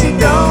loving, but she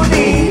don't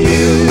need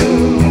you.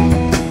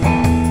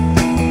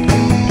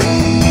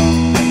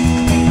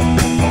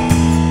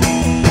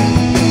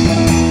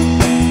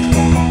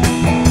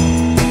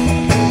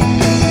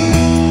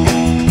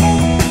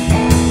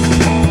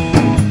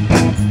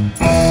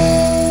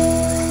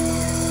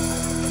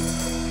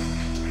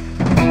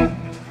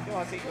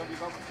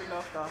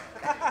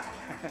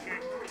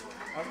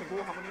 Også med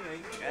gode harmonier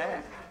i. Ja, ja.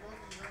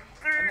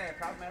 Hvad med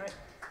Proud Mary?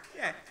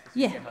 Ja.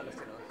 Ja. Jeg holder os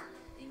til noget.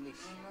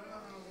 English.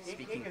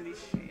 Speaking.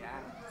 English. Ja.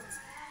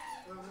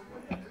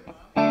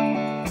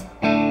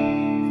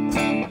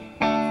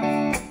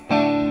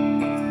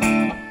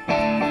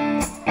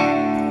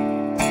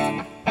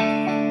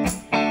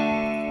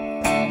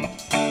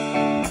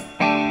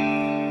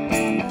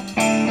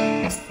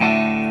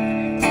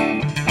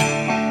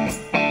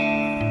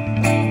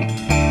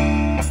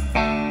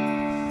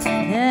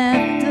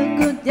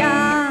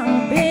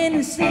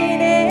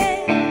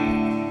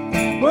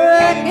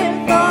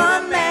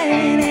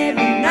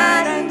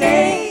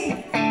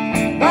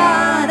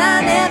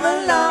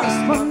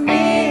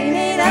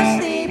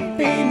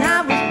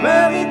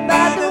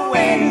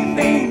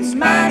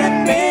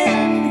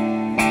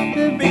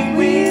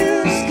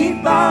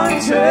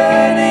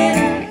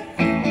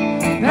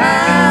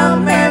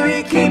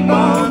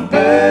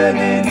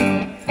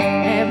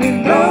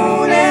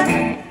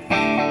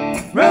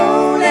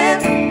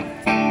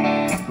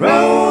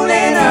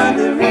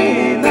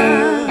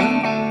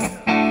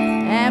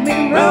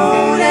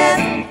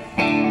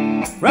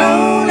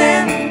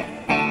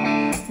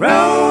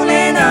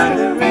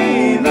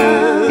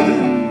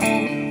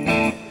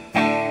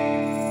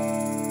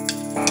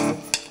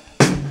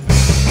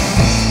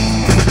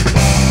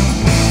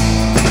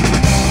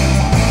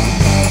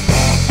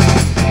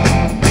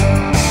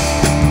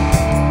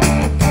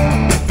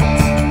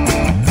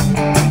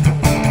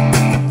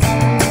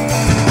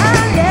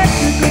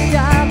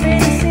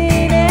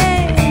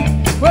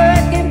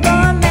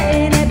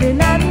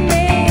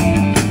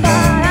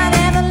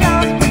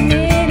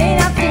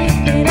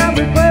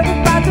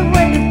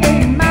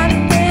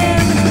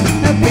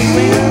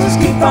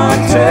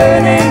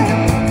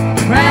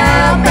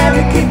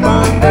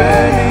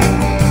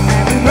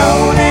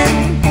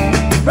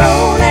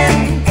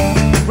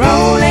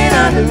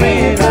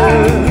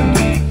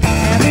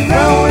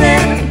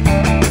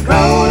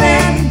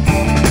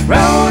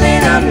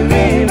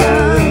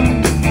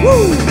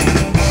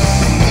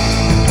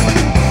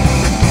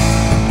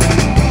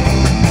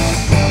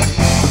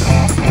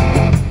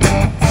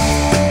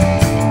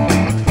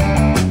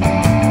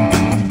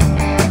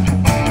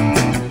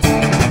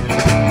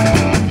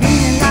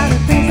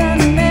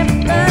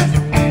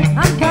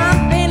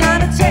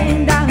 Change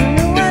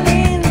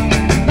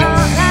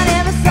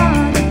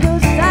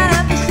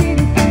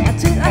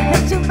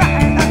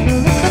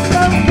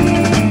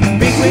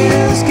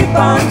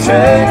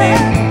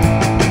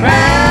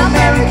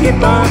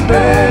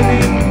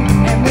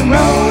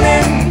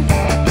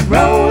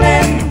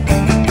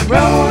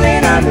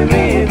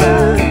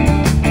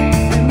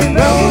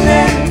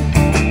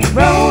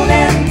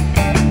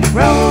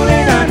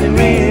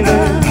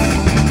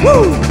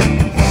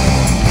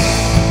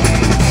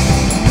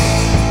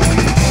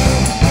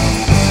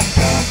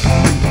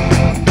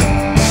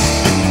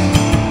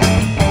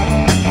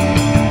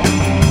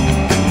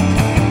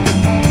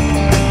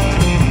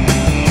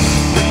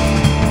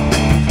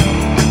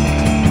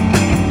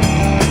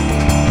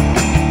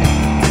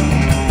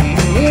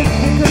If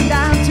you come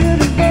down to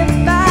the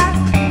river,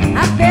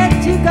 I bet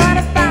you're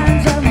gonna find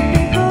some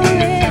people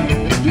in.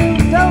 You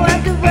don't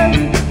have to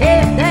worry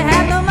if they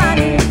have no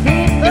money.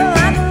 People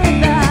on the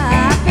river,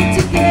 I bet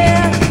you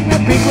can. The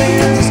big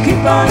wheels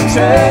keep on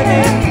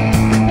turning,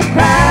 the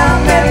crowd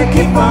let it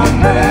keep on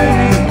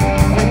burning.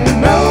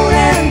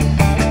 Rolling,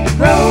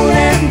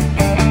 rolling,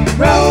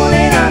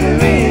 rolling on the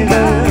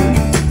river.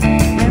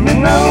 And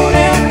we're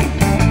rolling,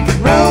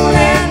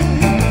 rolling,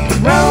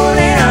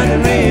 rolling on the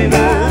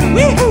river.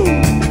 Woo-hoo!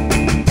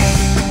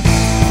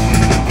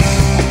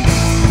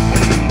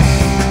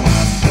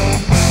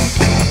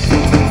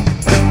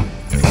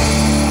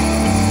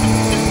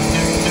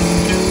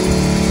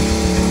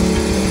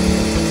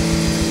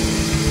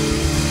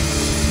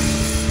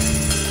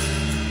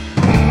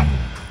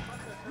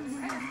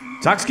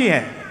 Tak skal I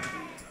have.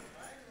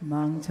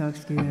 Mange tak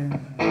skal jeg have.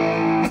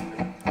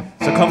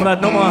 Så kommer der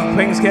et nummer på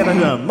engelsk her, der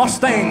hedder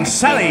Mustang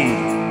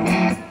Sally.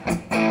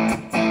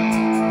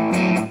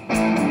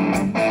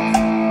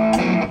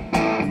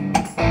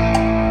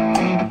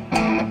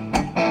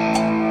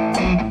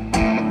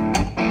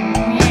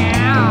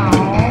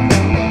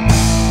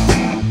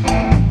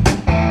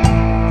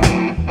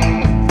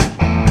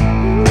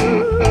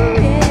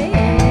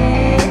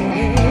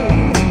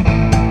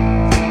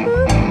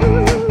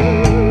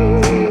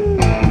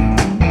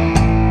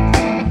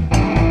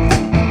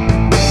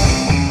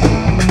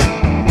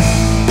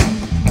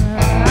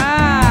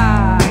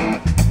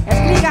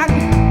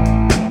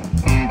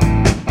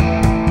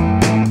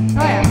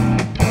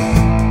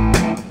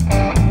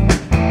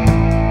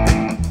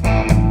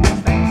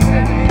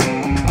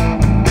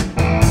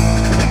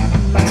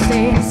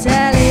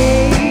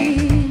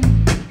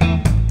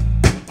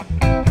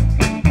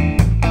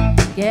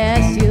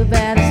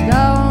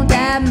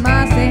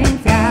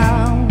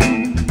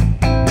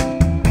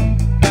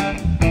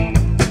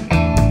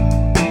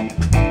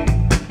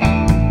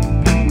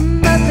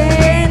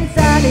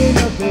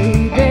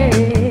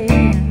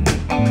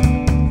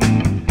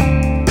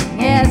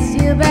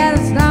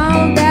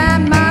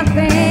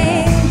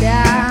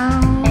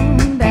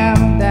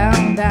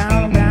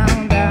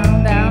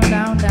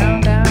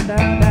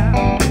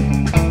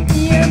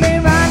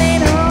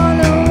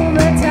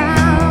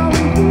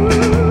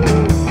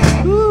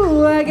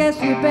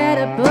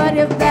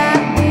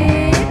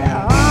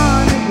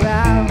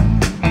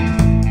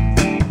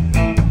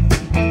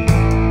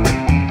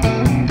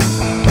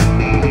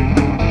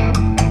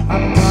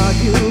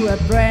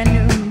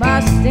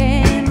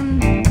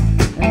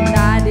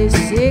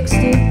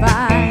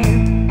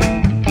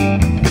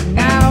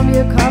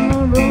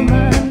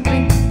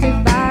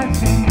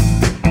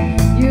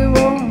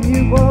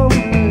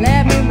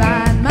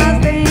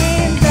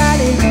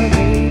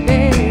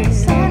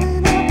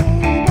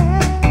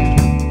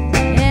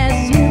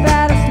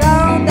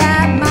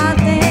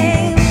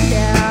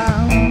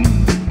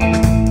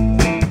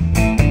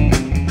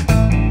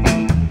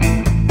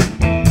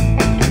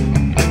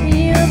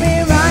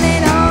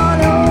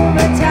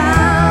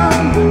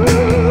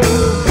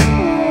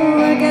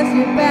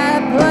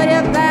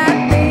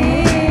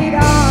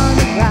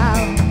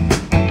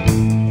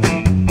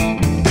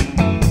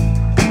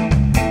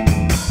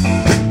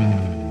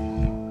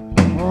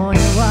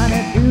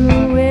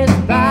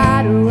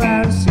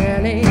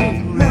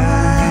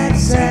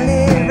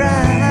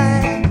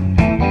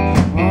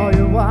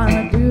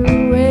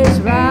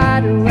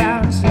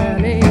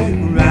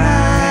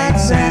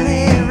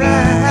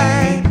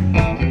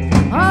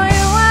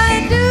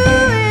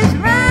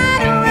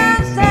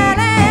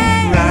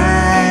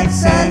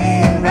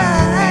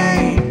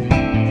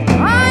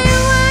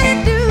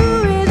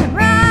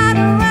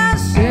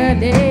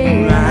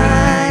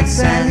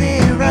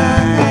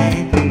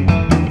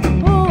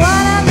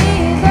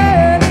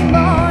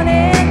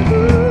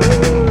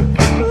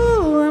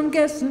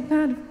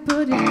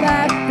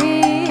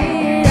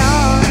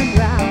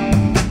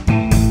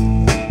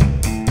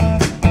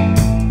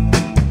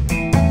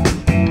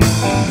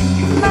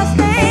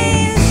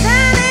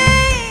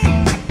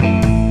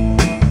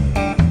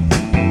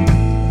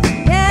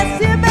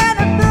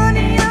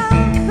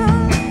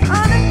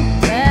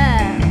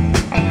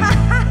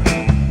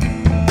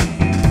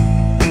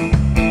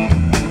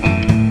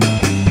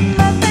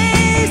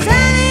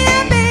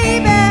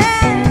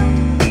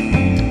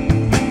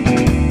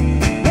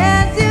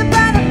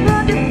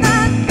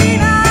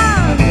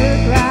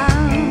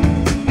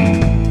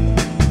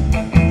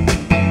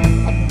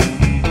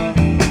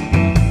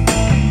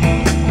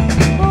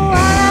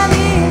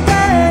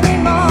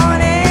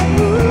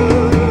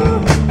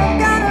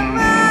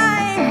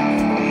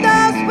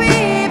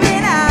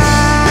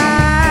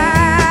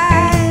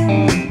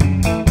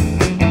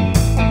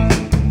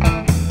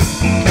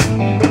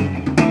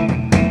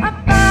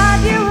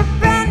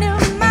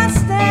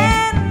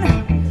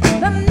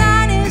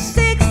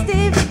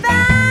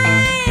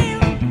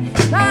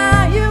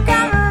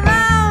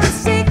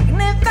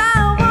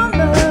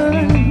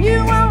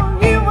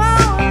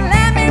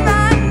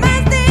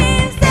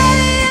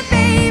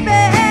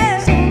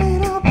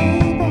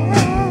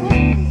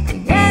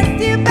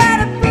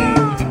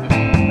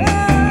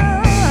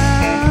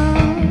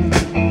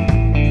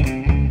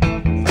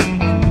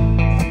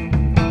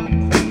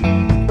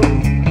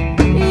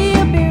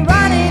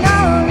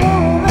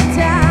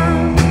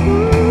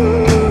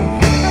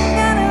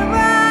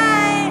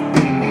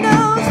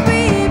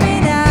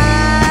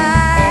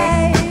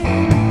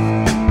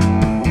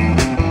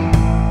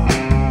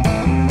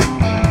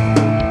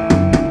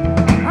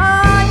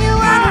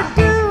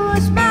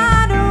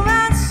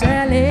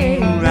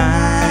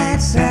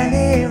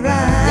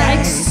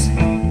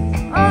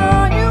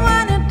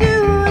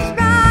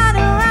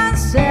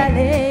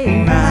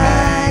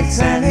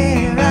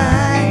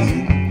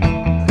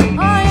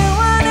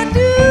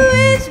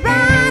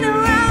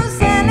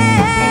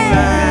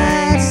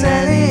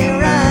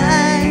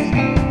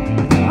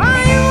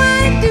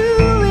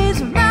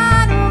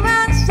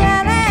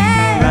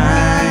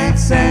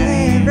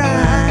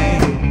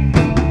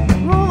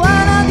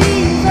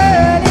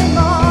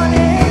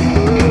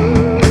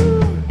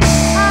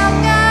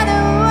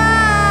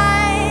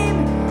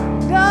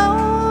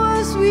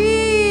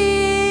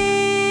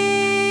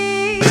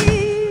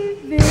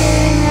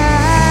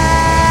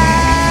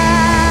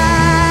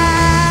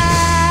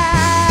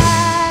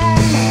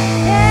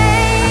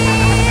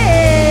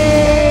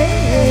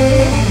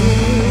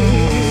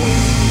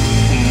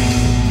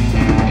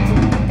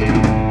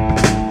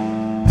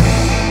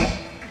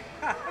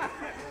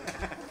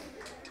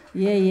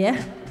 Ja, ja.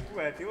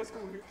 Det var sgu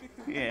hyggeligt.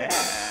 Ja.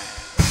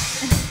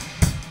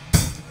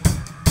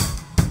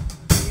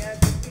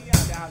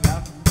 Det har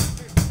været.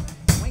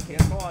 Jeg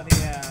tror, det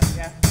er...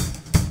 Ja.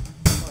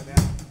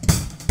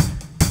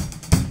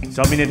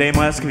 Så mine damer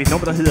og herrer, skal vi et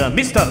nummer, der hedder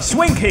Mr.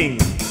 Swing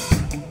King.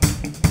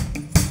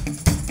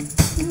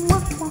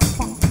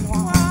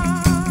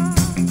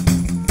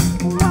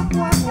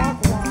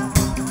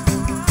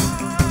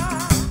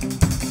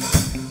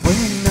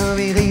 Når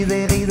vi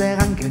rider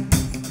ranke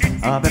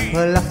oppe på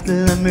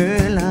loftet af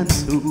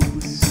Møllerens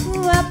hus,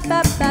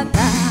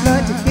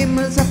 fløj til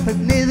himmels og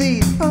faldt ned i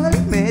et hul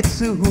med et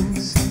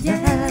sus.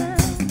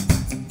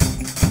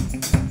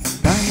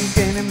 Fløj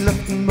igennem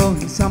luften på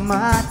en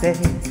sommerdag,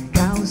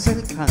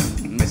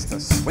 karruselkrangen Mr.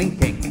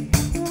 Swing King.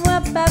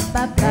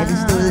 Alle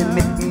stod i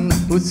midten og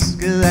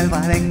huskede alt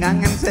fra dengang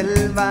han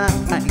selv var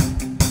dreng.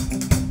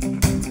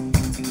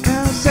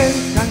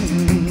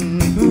 Karruselkrangen,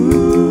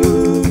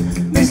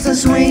 Mr.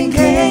 Swing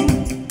King.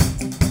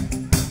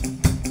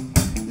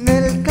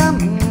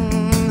 velkommen,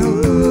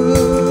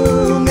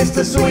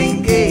 Mr.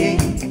 Swing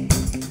King.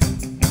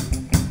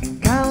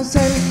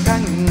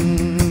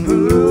 karruselkrangen,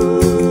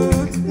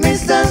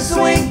 Mr.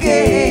 Swing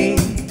King.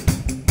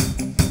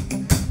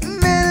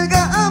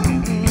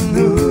 velkommen,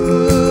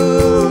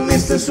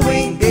 Mr.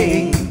 Swing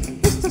King.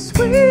 Mr.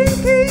 Swing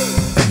King.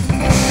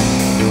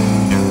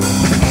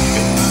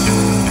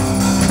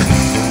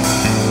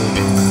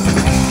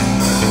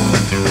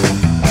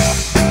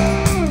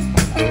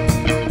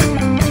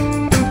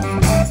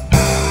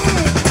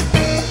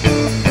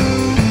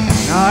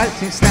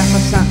 Alting snapper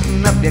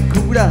sammen og bliver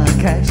coolere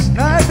end cash.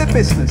 Når alt er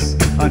business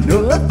og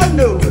noget for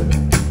noget,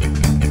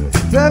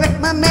 så væk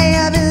mig med,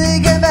 jeg ved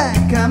ikke hvad,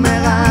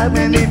 kammerat,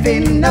 men vi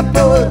finder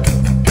båd.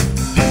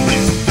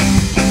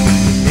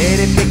 Det er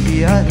det blik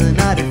i øjet,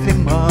 når det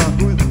flimrer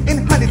ud.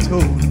 En hånd i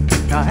togen,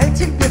 når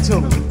alting bliver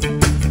tungt.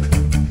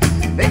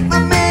 Væk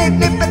mig med,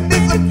 glip af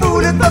det som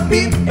fugle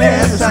forbi. Hvad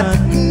er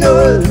sådan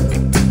noget?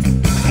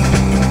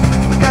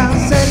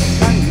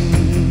 Karruselkrangen,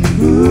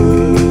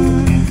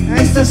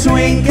 Mr.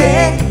 Swing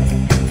King.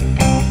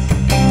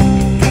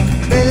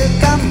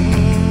 velkommen,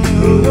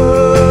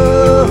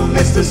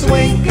 Mr.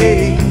 Swing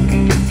King.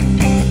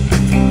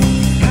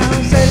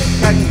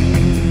 karruselkrangen,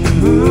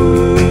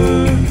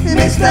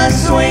 Mr.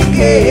 Swing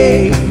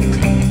King.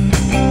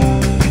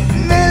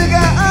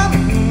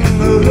 velkommen,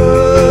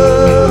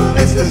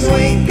 Mr.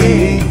 Swing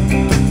King.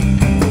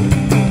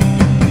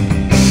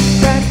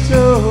 tag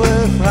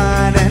toget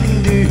fra den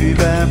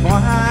dybe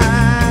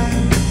brønd.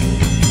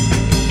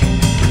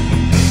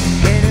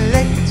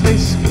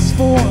 Elektriske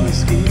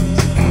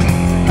sporskift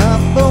og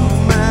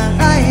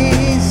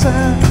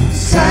bommerejser,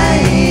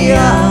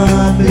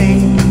 Sejrer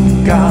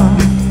blinker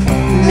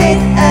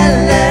lidt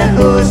alle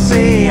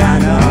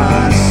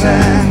oceaner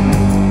sand.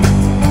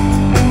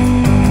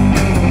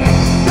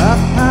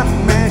 op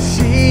med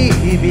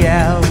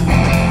skibjerg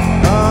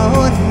og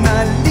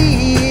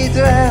underlige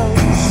dværg.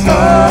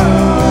 Står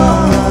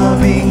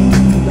og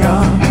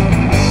vinker,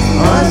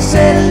 og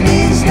selv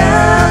de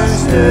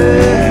største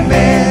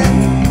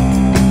mænd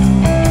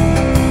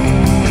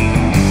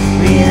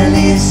bliver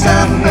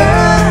ligesom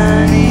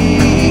børn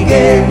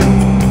igen.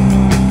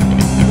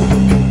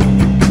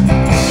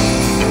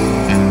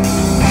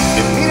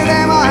 Mine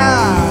damer og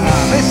herrer,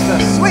 Mr.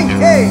 Swing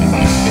King.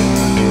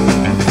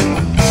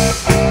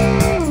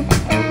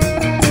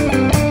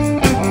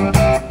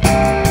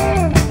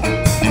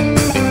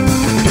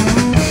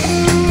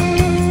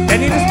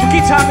 Daniels på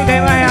guitar, mine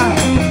damer og herrer.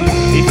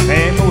 Det er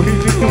fandme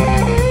uhyggeligt, du.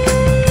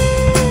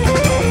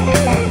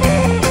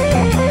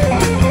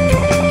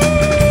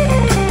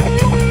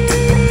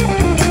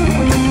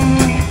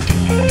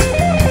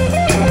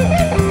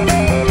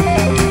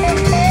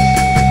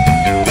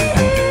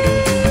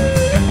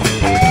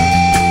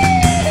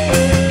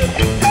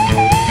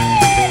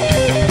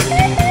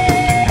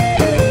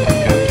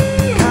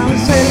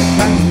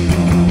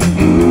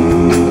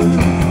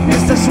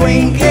 Mr.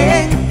 Swing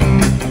King.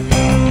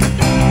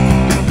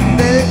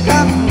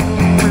 Velkommen,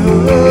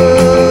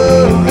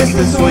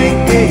 Mr. Swing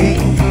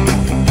King.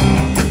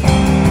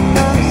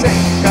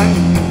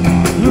 karruselkrangen,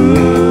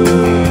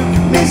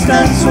 Mr.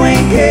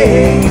 Swing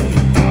King.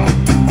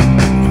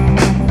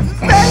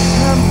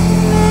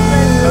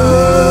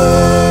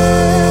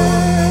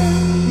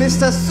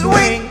 Mr.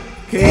 Swing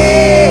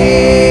King.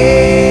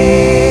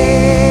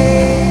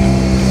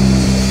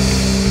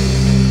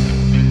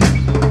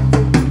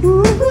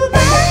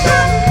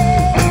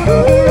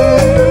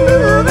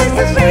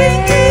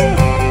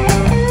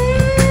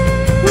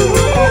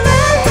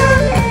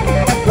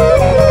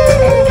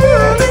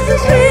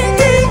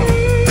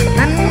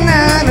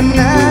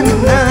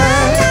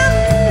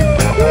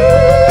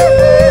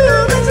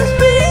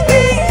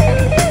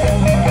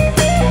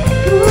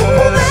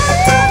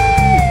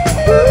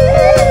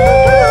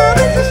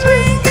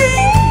 Swing King.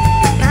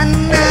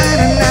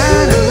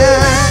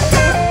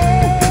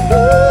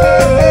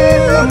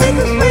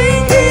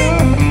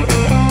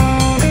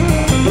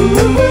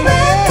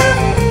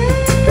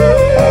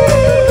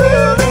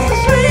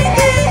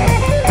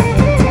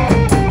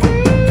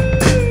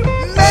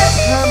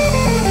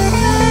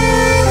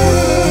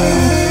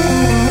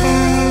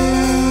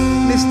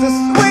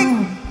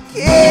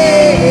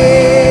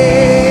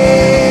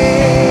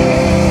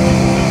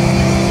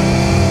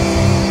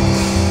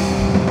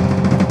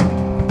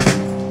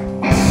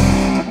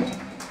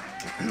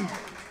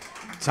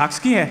 Tak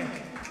skal I have.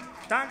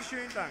 Dankeschön,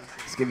 danke.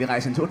 Skal vi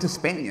rejse en tur til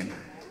Spanien?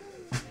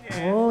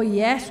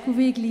 Ja, skulle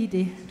vi ikke lige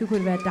det? Du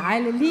kunne være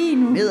dejligt lige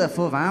nu. Ned og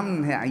få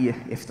varmen her i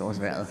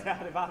efterårsvejret. Ja,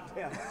 det var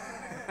der.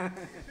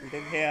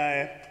 Den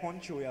her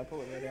poncho, jeg er på,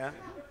 hvad det er.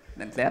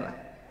 Lanterne.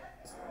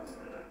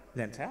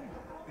 Lanterne?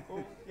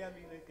 Jeg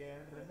ville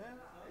gerne.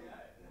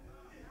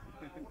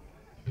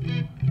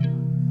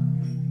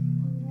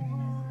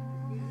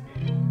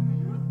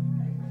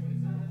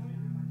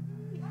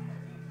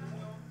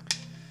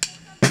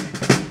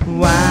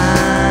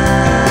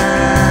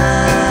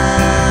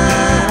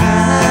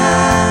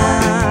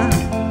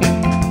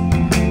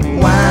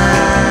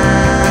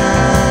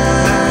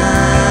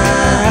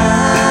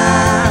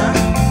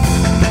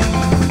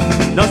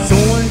 Når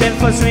solen den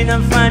forsvinder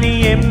fra de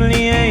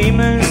hjemlige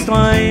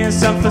himmelstrøg,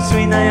 så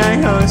forsvinder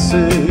jeg også.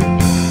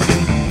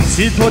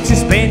 Tid på til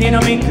Spanien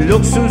og min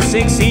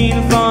luksuseksil,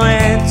 for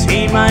at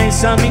te mig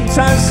som en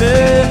tosse.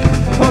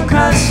 På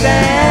Costa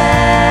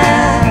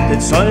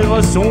den sol,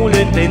 hvor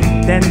solen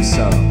den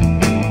danser.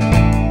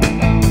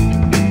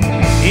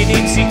 En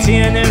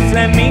inciterende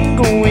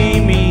flamingo i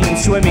min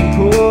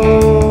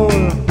swimmingpool.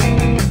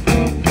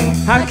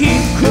 Har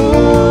givet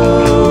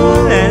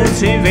cool,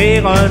 altid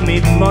været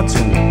mit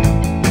motto.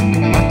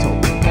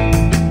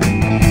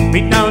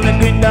 Mit navn er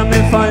Günther,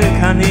 men folk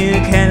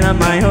hernede kalder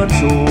mig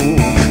Otto.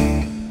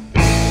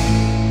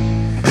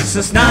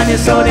 Så snart jeg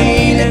så det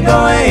hele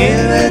går af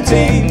helvede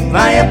til,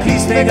 var jeg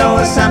pisslæg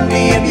over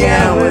samtlige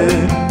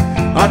bjerge.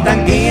 Og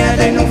dangerer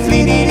den nu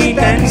flittigt i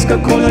dansk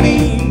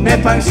koloni, med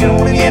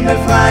pensionen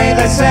hjemmefra i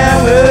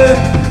reserve.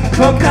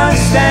 På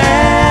Costa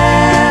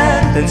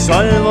den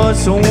sol, hvor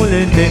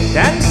solen den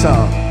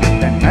danser.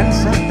 Den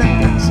danser, den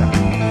danser.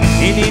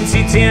 En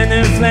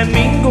inciterende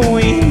flamingo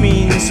i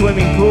min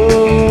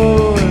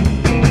swimmingpool.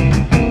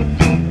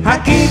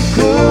 Har givet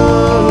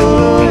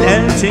cool,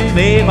 altid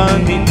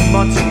været mit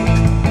motto.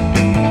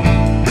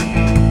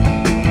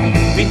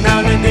 Mit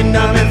navn er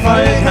Günther, men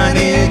folk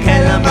hernede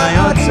kalder mig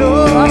Otto.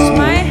 Også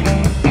mig.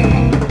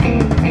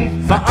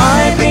 For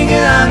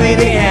øjeblikket er vi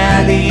det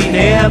herlige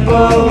der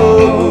på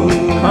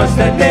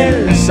Costa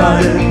del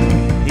Sol.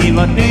 I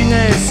vort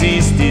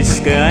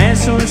nynazistiske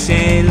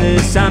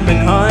asociale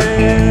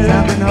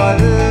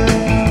sammenhold.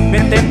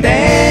 Men den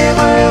dag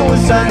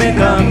russerne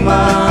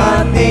kommer,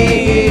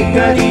 det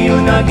gør de jo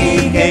nok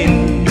igen.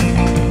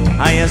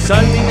 Har jeg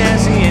solgt min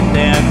asien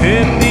der,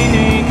 købt en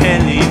ny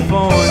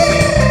Californien.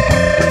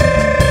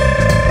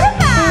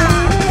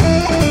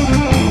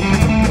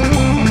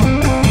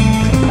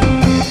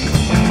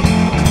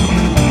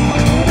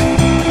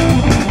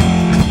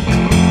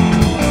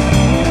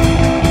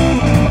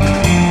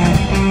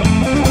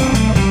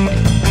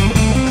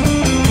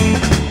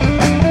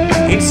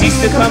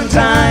 Sidste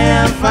kommentar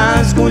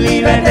herfra skulle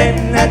lige være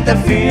den, at der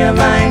fyre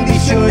var en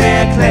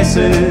visionær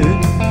klasse.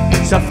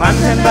 Så frem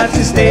han var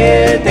til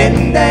stede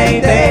den dag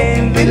i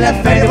dag, ville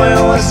have fat i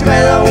røv og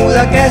skvader ud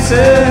af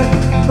gasse.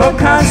 På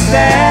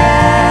Costa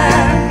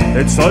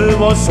den sol,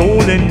 hvor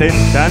solen den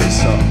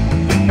danser.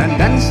 Den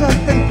danser,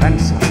 den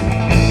danser.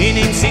 En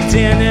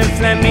inciterende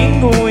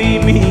flamingo i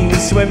min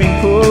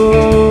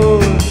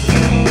swimmingpool.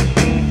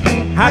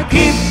 Har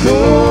givet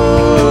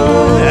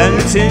cool,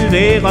 altid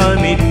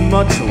været mit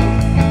motto.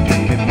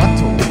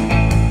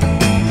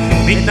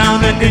 Mit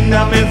navn er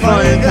Günther, men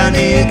folk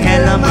hernede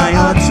kalder mig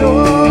Otto.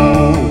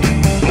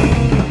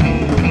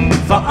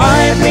 For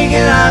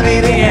øjeblikket er vi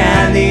det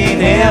herlige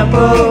der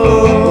på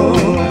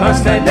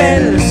Costa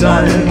del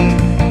Sol.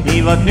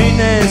 I vort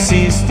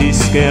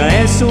nynazistiske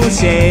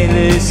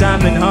asociale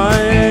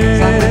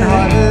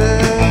sammenhold.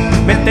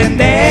 Men den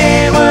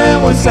dag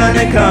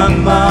russerne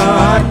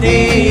kommer,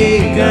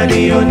 det gør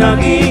de jo nok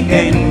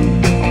igen.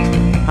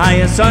 Har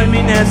jeg solgt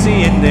min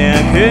asien der,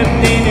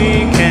 købt en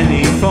ny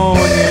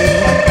Californien.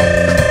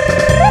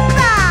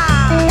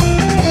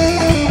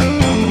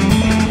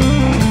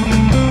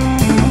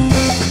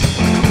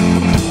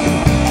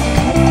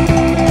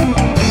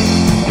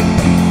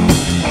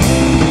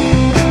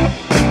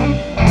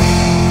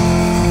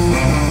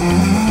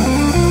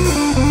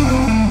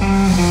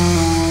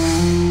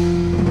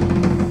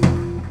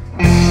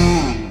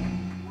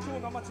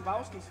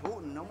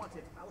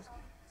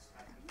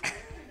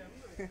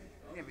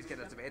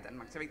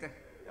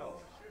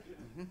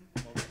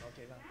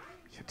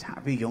 Så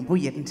tager vi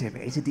jumbojetten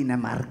tilbage til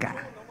Dinamarca.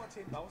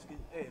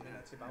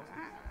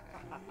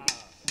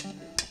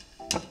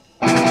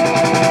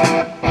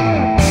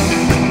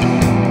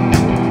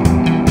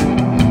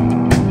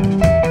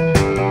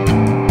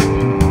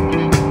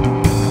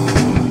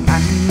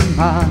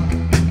 Danmark,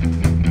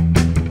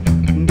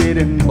 det er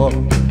den rå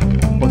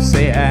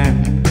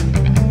ocean.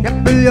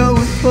 Jeg bølger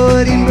ud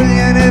på din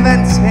bølgende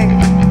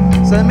vandseng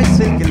som et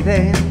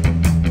silkelag.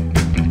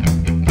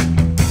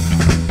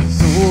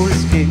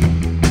 Solskin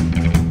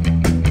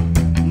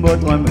på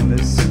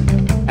drømmenes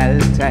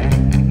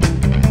altan.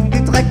 Vi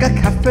drikker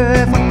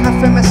kaffe fra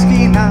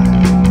kaffemaskiner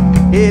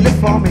hele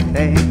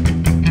formiddagen.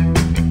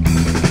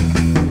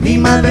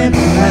 Lige meget hvem du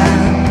er,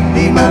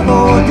 lige meget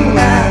hvor du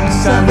er,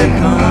 så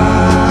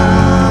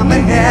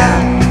velkommen her.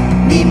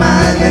 Lige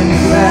meget hvem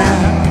du er,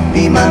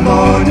 lige meget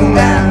hvor du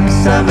er,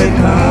 så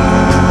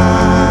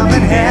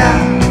velkommen her.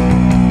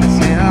 Jeg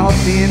sender op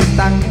i en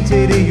stang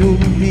til det jul,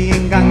 vi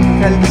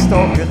engang kaldte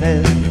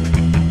storkerede.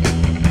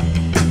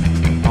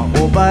 Og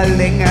råber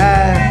længe,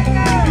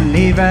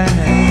 leve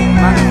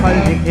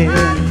mangfoldighed.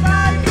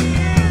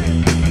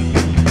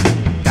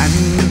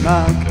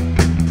 Danmark,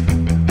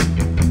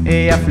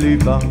 jeg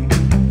flyver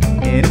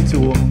en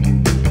tur.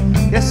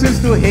 Jeg synes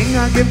du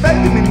hænger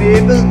gevaldigt med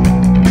næbbet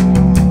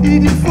i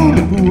din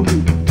fuglebur.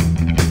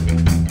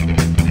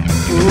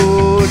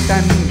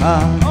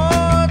 Danmark,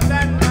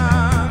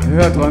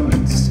 hør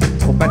drømmens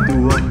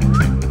troubadour.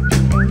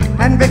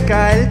 Han vækker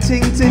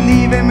alting til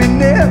live med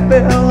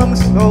næppe og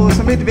slår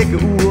som et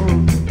vækkeur.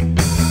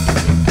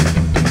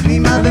 Lige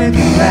meget hvem du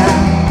er,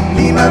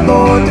 lige meget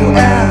hvor du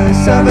er,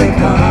 så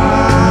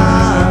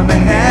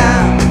velkommen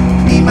her.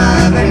 Lige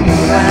meget hvem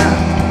du er,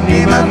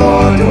 lige meget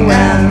hvor du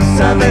er,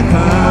 så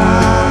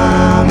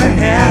velkommen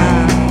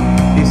her.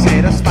 Vi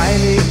sætter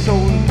spejle i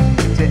solen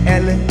til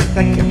alle,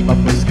 der kæmper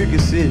på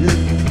skyggesiden.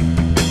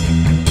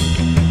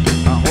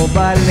 Og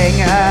råber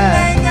længe,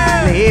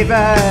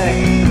 leve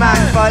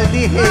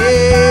mangfoldighed.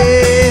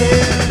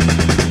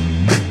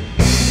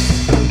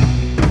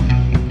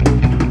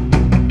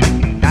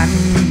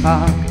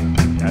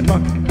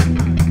 Danmark,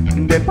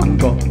 det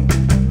banker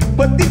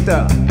på din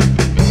dør.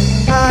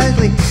 Har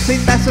aldrig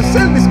set dig så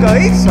selvisk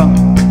og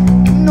ensom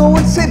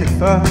nogensinde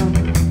før.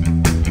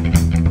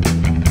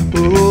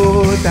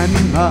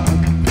 Danmark,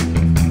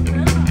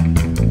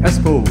 pas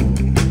på,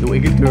 du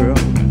ikke dør.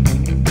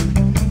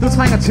 Du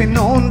trænger til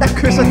nogen, der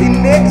kysser din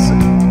næse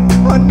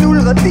og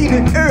nulrer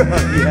dine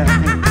ører, ja.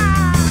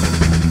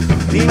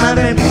 Lige meget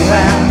hvem du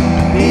er,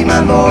 lige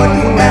meget hvor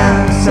du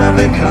er, så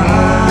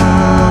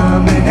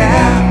velkommen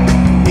her.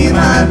 Lige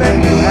meget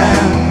hvem du er,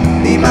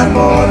 lige meget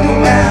hvor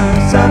du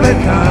er, så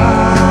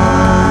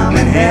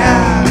velkommen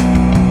her.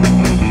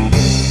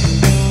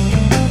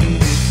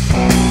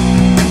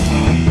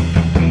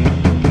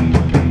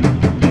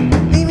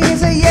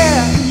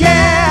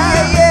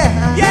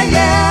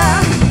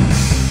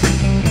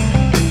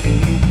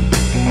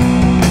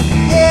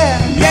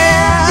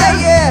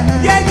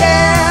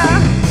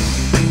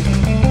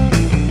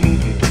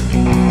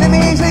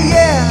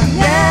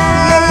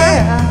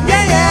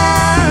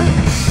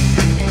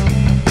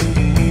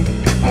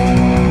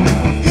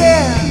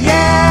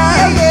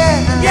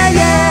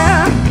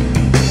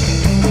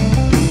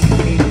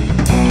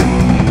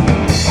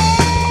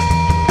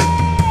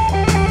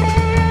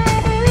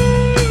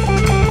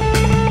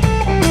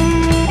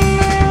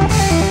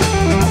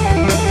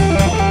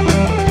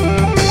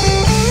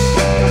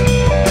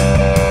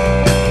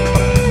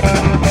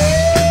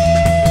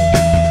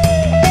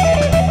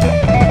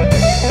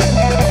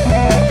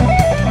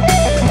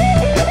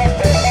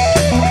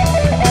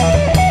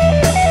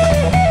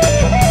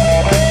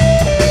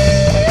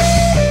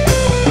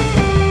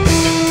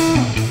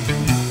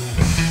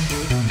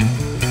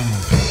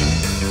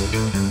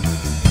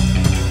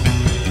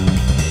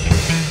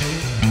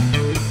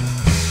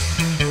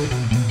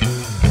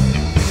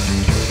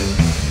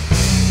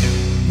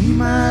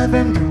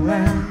 Hvem du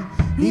er,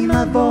 lige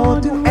meget hvor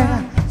du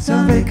er,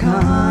 så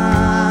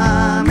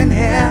velkommen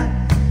her.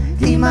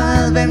 Lige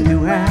meget hvem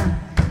du er,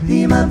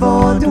 lige meget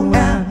hvor du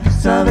er,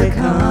 så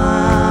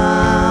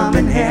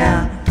velkommen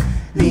her.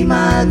 Lige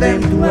meget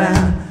hvem du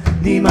er,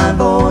 lige meget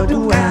hvor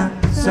du er,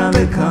 så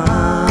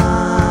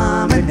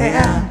velkommen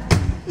her.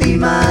 Lige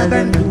meget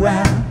hvem du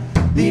er,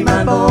 lige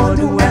meget hvor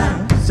du er,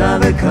 så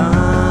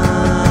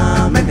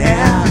velkommen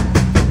her.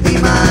 Lige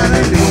meget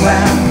hvem du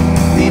er,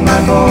 lige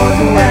meget hvor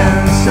du er,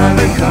 så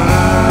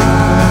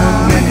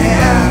velkommen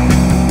her.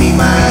 Lige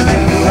meget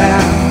hvem du er,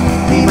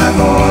 lige meget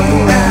hvor du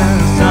er,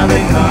 så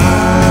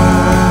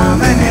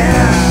velkommen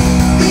her.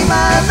 Lige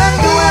meget hvem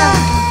du er,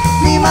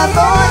 lige meget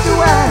hvor du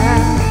er,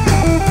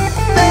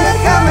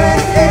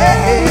 velkommen her.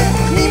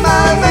 Lige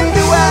meget hvem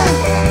du er,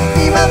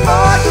 lige meget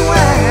hvor du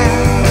er,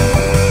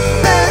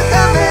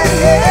 velkommen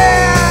her.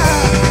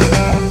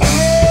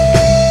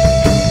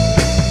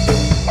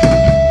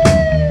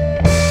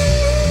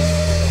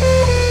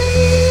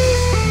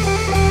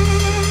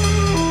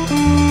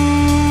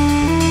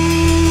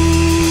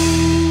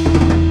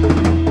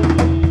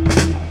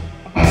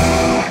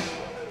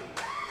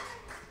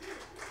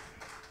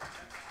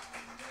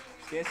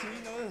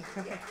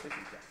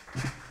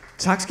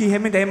 Tak skal I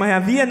have, mine damer og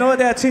herrer. Vi er nået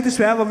dertil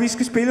desværre, hvor vi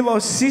skal spille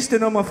vores sidste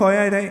nummer for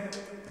jer i dag.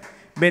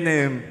 Men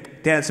det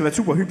har altså været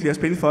super hyggeligt at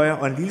spille for jer,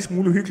 og en lille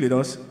smule hyggeligt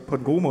også, på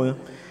den gode måde.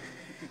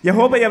 Jeg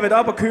håber, jeg vil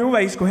op og købe,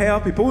 hvad I skulle have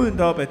op i boden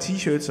deroppe af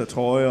t-shirts og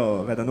trøjer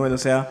og hvad der nu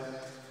ellers er.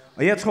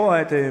 Og jeg tror,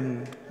 at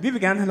vi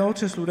vil gerne have lov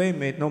til at slutte af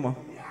med et nummer,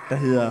 der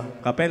hedder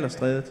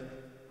Rabalderstrædet.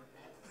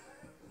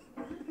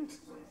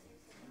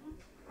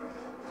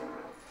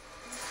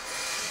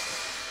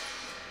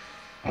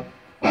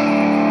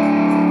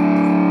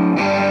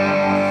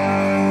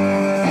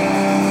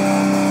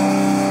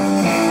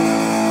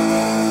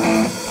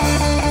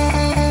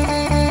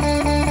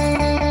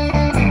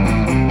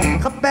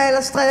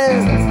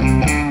 Rabalderstrædet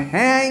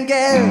er en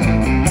gade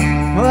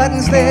Og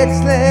den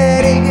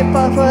slet ikke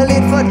for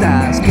lidt, for der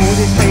er smut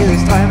i spil i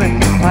strømmen,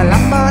 og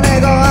lamperne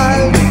går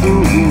aldrig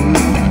ud.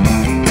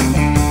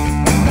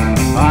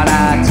 Og der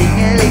er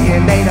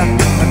tingelinge-later,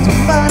 og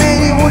tumberne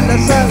de ruller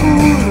sig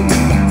ud.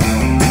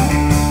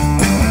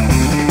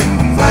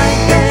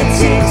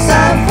 Frankensteins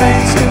og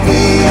franske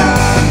byer,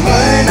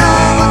 rønner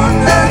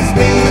rundt og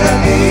spiller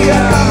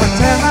byer. Kom og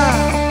tag mig.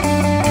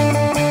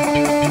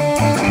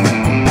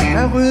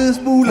 Der ryddes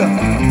buler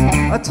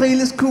og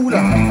trilles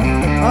kugler,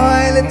 og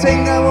alle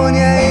tænker, hvor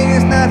jeg ikke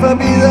snart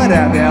forbider.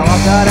 Der bliver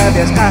råbt og der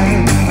bliver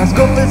skrækket, og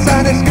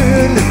skuffelserne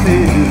skylles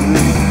ned.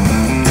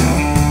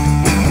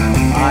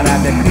 Og der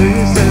bliver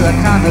kysset og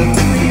krammet,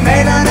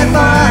 Rivalerne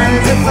får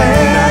aldrig fred.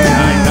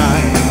 Nej,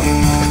 nej.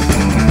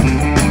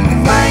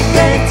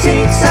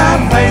 Frankensteins og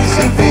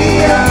franske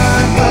byer,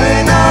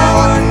 rønner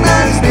rundt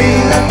og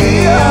spiller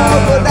byer.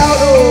 Goddag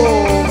du.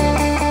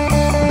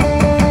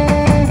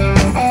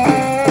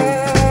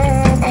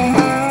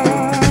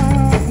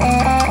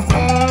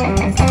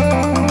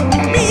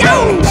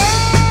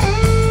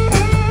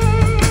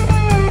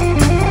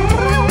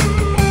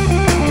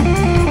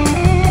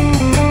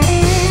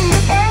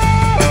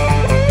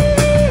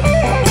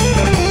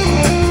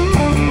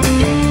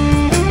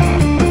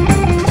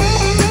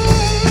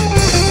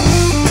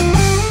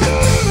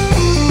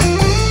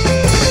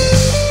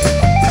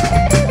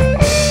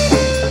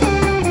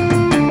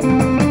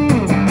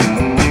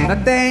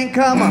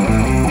 Kommer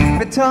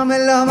med tomme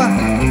lommer,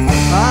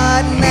 og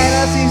den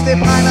aller sidste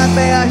brænder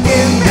bærer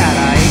hjem. Er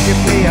der ikke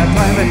flere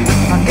drømme,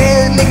 og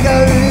gaden ligger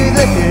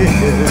øde.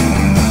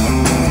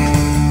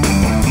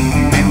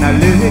 Men når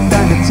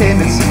lygterne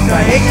tændes, Så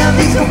hænger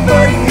vi som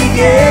bunden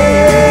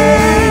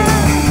igen.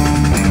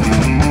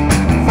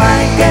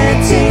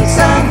 Frankensteins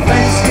og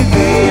franske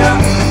byer,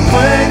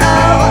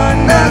 rønner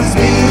rundt og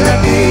spiller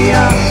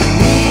byer.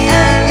 I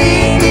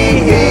alene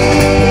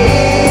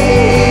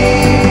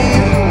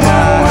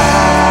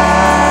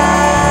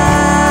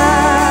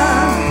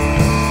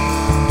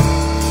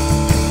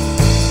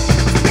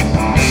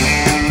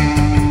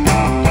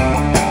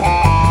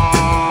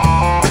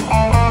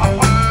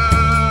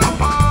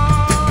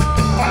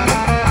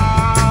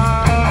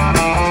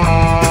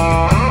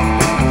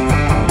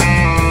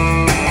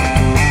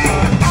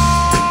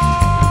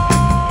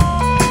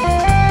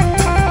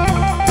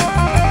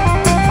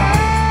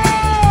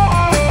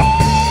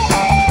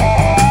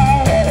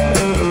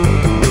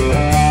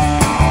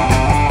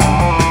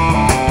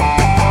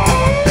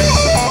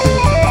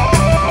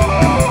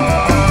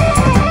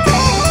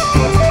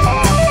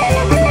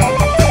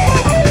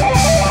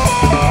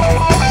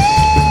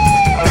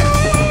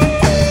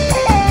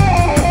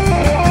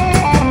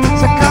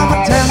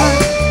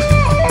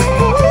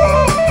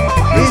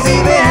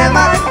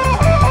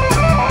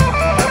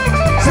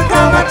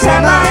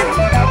tag mig,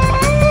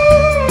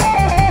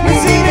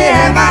 hvis I vil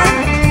have mig.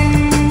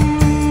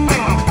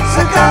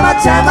 Så kom og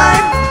tag mig,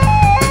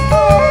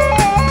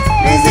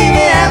 hvis I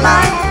vil have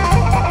mig.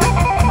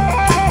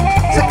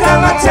 Så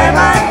kom og tag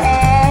mig,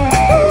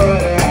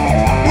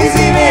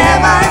 hvis I vil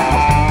have mig.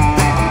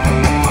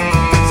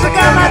 Så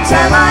kom og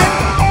tag mig,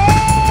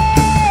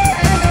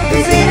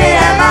 hvis I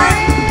vil have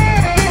mig.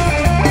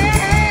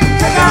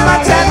 Så kom og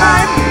tag mig,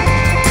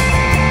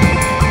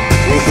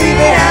 hvis I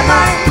vil have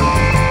mig.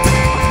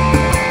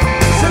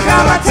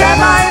 Kom og tag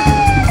mig,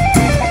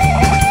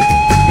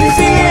 hvis I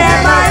vil have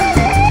mig.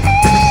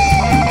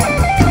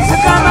 Så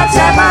kom og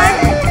tag mig,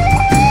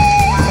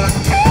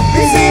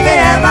 hvis I vil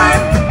have mig.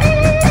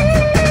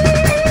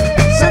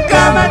 Så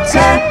kom og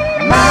tag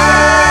mig.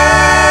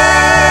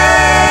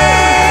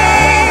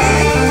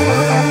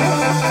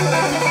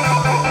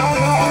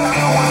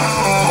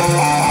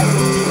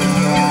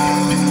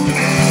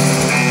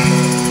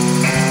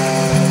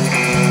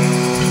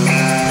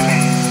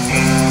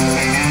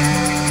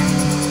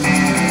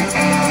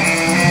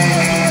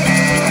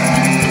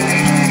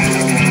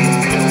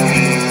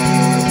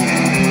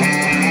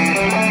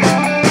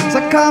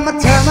 Kom og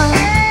tag mig,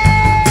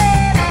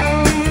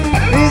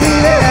 hvis I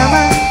vil have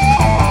mig.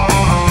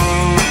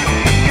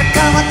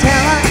 Kom og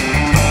tag mig,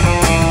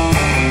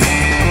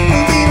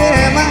 hvis I vil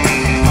have mig.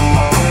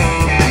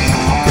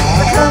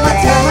 Kom og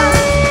tag mig,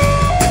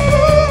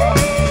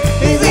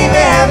 hvis I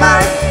vil have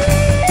mig.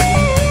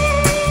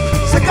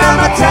 Så kom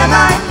og tag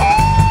mig,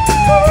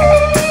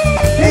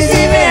 hvis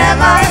I vil have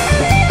mig.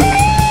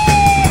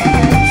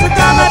 Så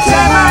kom og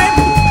tag mig,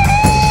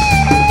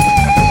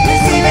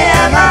 hvis I vil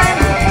have mig.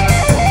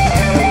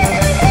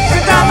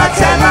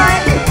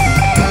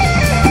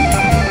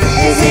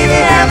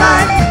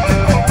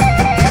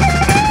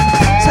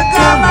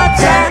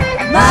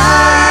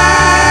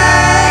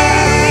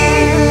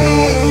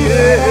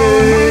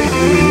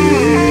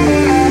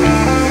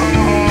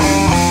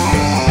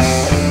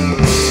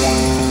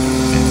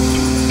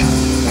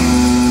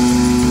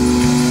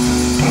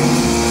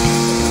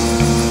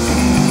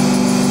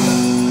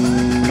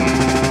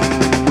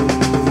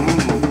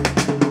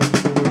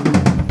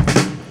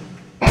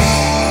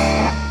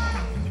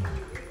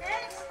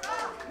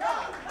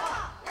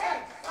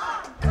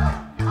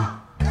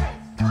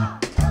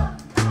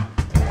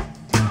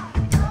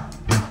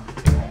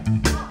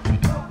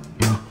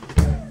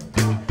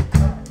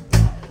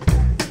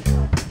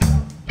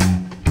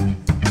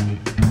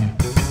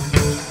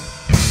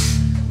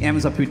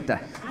 Jamen så pyt da.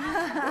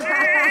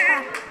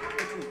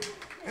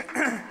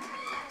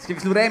 Skal vi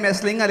slutte af med at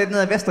slinge lidt ned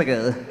ad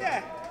Vestergade?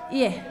 Ja.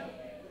 Yeah.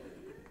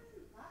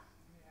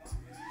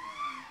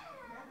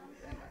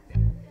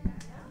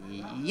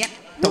 Ja,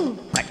 2,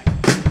 3.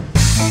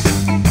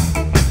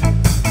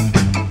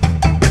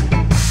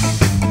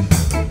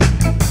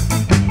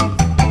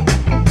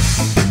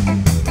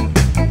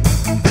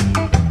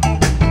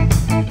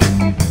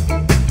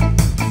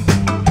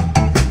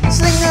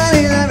 Slinger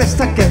ned ad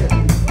Vestergade.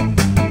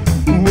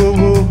 Wow,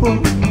 wow, wow.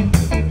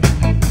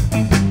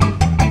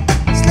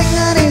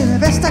 Slinger ned ad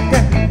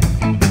Vestergade.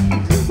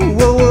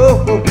 Wow, wow,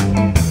 wow.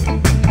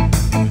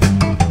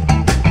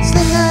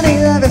 Slinger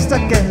ned ad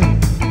Vestergade.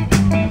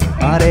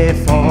 Og det er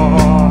for,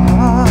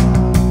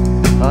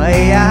 og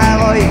jeg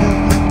har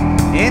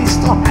røget en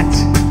stråhat,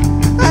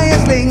 og jeg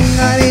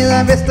slinger ned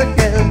ad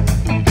Vestergade.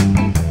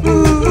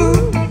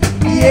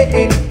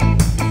 Yeah.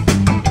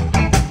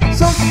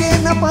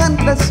 Solskin og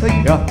brandglas og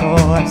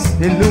hjorter af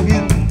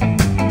celluloid.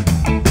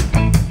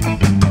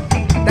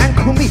 Der er en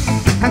komik,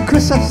 han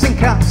kysser sin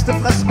kæreste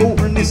fra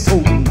skolen i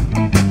solen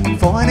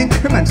foran en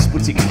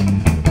købmandsbutik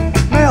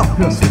med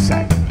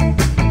ophørsudsalg.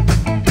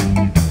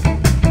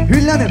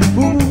 Hylderne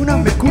buner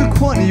med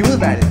guldkorn i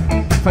udvalg.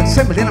 For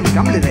eksempel den om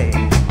gamle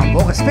dage, om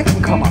hvor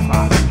respekten kommer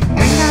fra.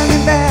 Dengang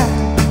en vær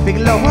fik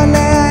lov at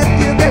lære at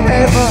dyrke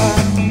haver,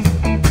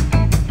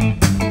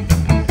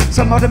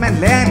 så måtte man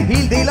lære en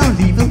hel del om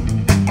livet.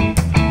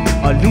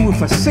 Og lue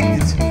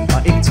forsigtigt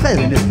og ikke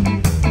træde ned.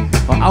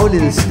 Og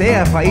aflede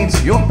stære fra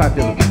ens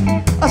jordbærbed.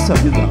 Og så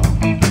videre.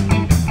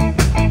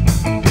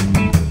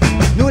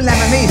 Nu lader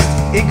man mest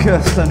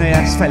indkørslerne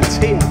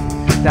asfaltere.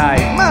 Der er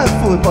ikke meget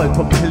fodbold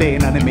på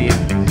plænerne mere.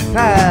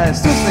 Der er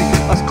stusning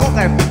og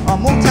skrågreb og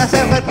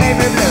motorsav-reklame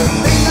med blad.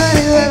 Slinger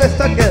ned ad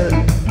Vestergade.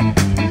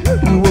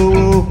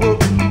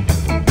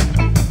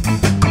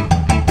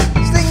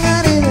 Slinger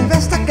ned ad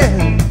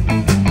Vestergade.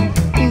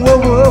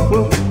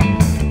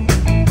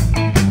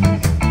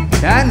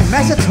 Der er en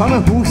masse tomme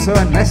huse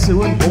og en masse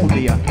uden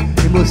boliger.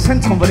 Imod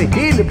centrum, hvor det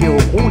hele bliver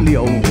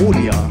uroligere og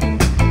uroligere.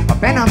 Og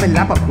banner med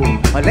lapper på,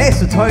 og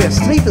laset tøj og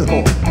stribet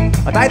hår.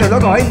 Og dig, der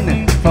lukker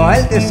øjnene for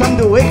alt det, som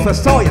du ikke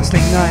forstår. Jeg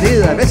slinger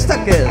ned ad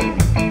Vestergade.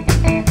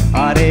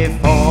 Og det er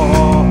for,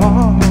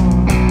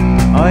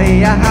 og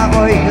jeg har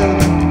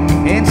røget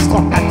en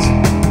stråhat,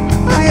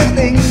 og jeg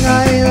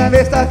slinger ned ad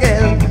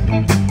Vestergade.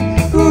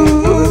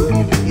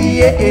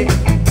 Yeah.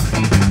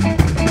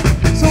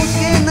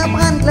 Solskin og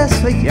brandglas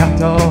for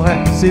hjerter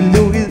af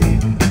celluloid.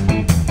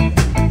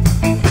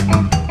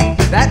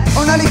 Der er et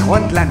underligt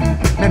rundt land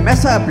med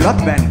masser af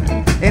blåt vand.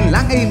 En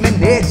lang en med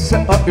næse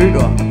og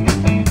ører.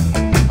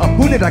 Og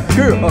hunde, der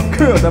gør og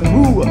kører, der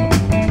murer.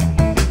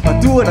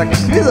 Og duer, der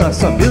kvider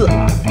så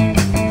videre.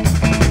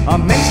 Og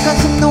mennesker,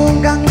 som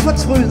nogle gange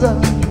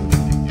fortryder,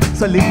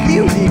 så lidt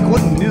livlig i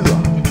grunden nyder.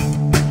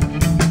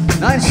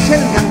 Når en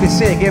sjældent gang vi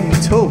ser igennem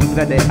toget,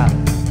 hvad det er.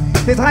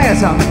 Det drejer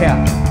sig om her.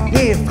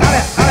 Yeah,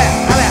 fravær, fravær,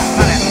 fravær,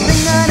 fravær.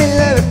 Slinger ned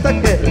ad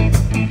Vestergade.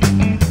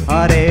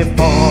 Og det er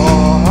for,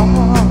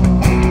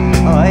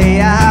 og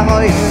jeg har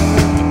røget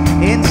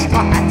en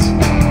stråhat,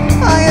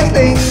 og jeg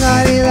slinger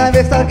ned ad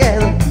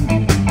Vestergade.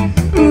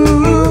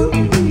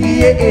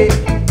 Yeah.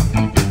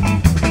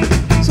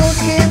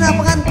 Solskin og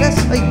brandglas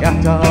og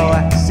hjerter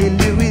af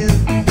celluloid.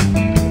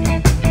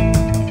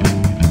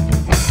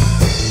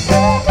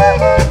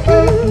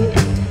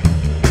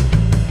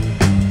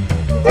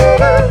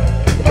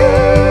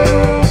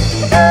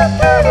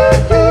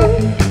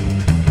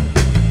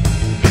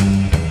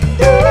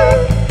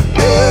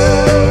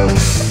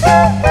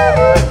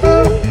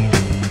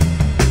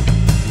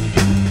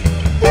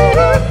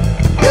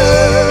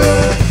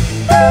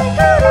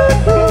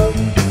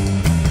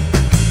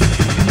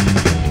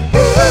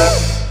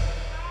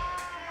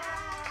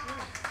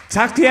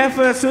 Tak skal I have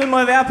for søde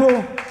måde at være på.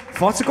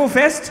 Fortsat god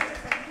fest.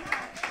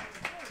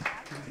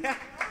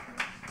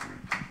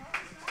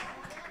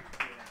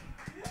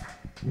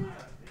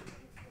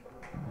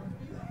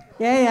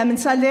 Ja, men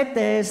så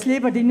let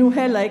slipper de nu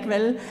heller ikke,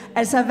 vel?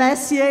 Altså, hvad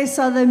siger I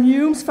så, The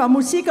Mumes fra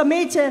Musik- og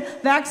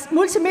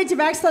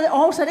Multimedieværkstedet i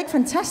Aarhus? Er det ikke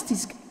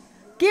fantastisk?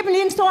 Giv dem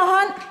lige en stor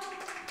hånd.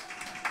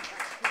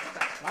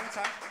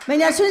 Men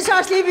jeg synes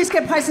også lige, vi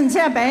skal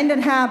præsentere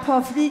bandet her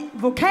på, fordi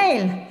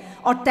vokal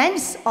og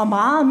dans og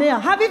meget mere.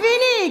 Har vi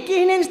Vinnie? Giv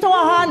hende en stor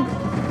hånd.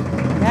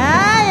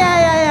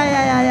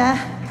 Ja.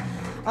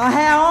 Og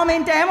herovre,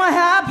 mine damer og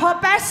herrer, på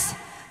bas,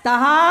 der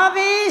har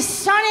vi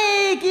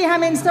Sonny. Giv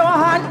ham en stor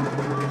hånd.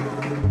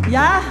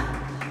 Ja,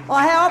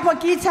 og herovre på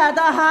guitar,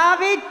 der har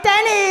vi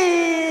Danny.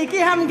 Giv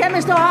ham en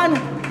kæmpe stor hånd.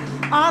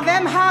 Og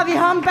hvem har vi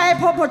ham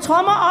bagpå på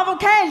trommer og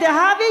vokal? Det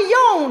har vi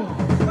Jon.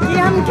 Giv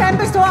ham en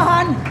kæmpe stor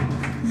hånd.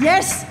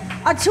 Yes.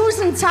 Og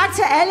tusind tak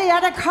til alle jer,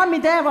 der kom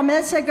i dag og var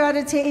med til at gøre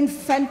det til en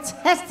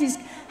fantastisk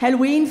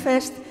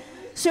Halloweenfest.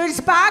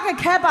 Sødisbakke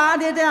kan bare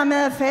det der med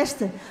at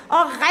feste.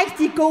 Og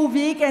rigtig god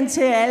weekend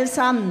til jer alle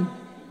sammen.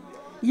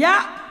 Ja.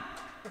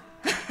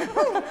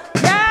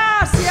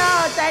 Ja, siger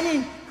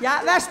Danny. Ja,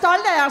 vær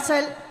stolt af jer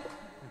selv.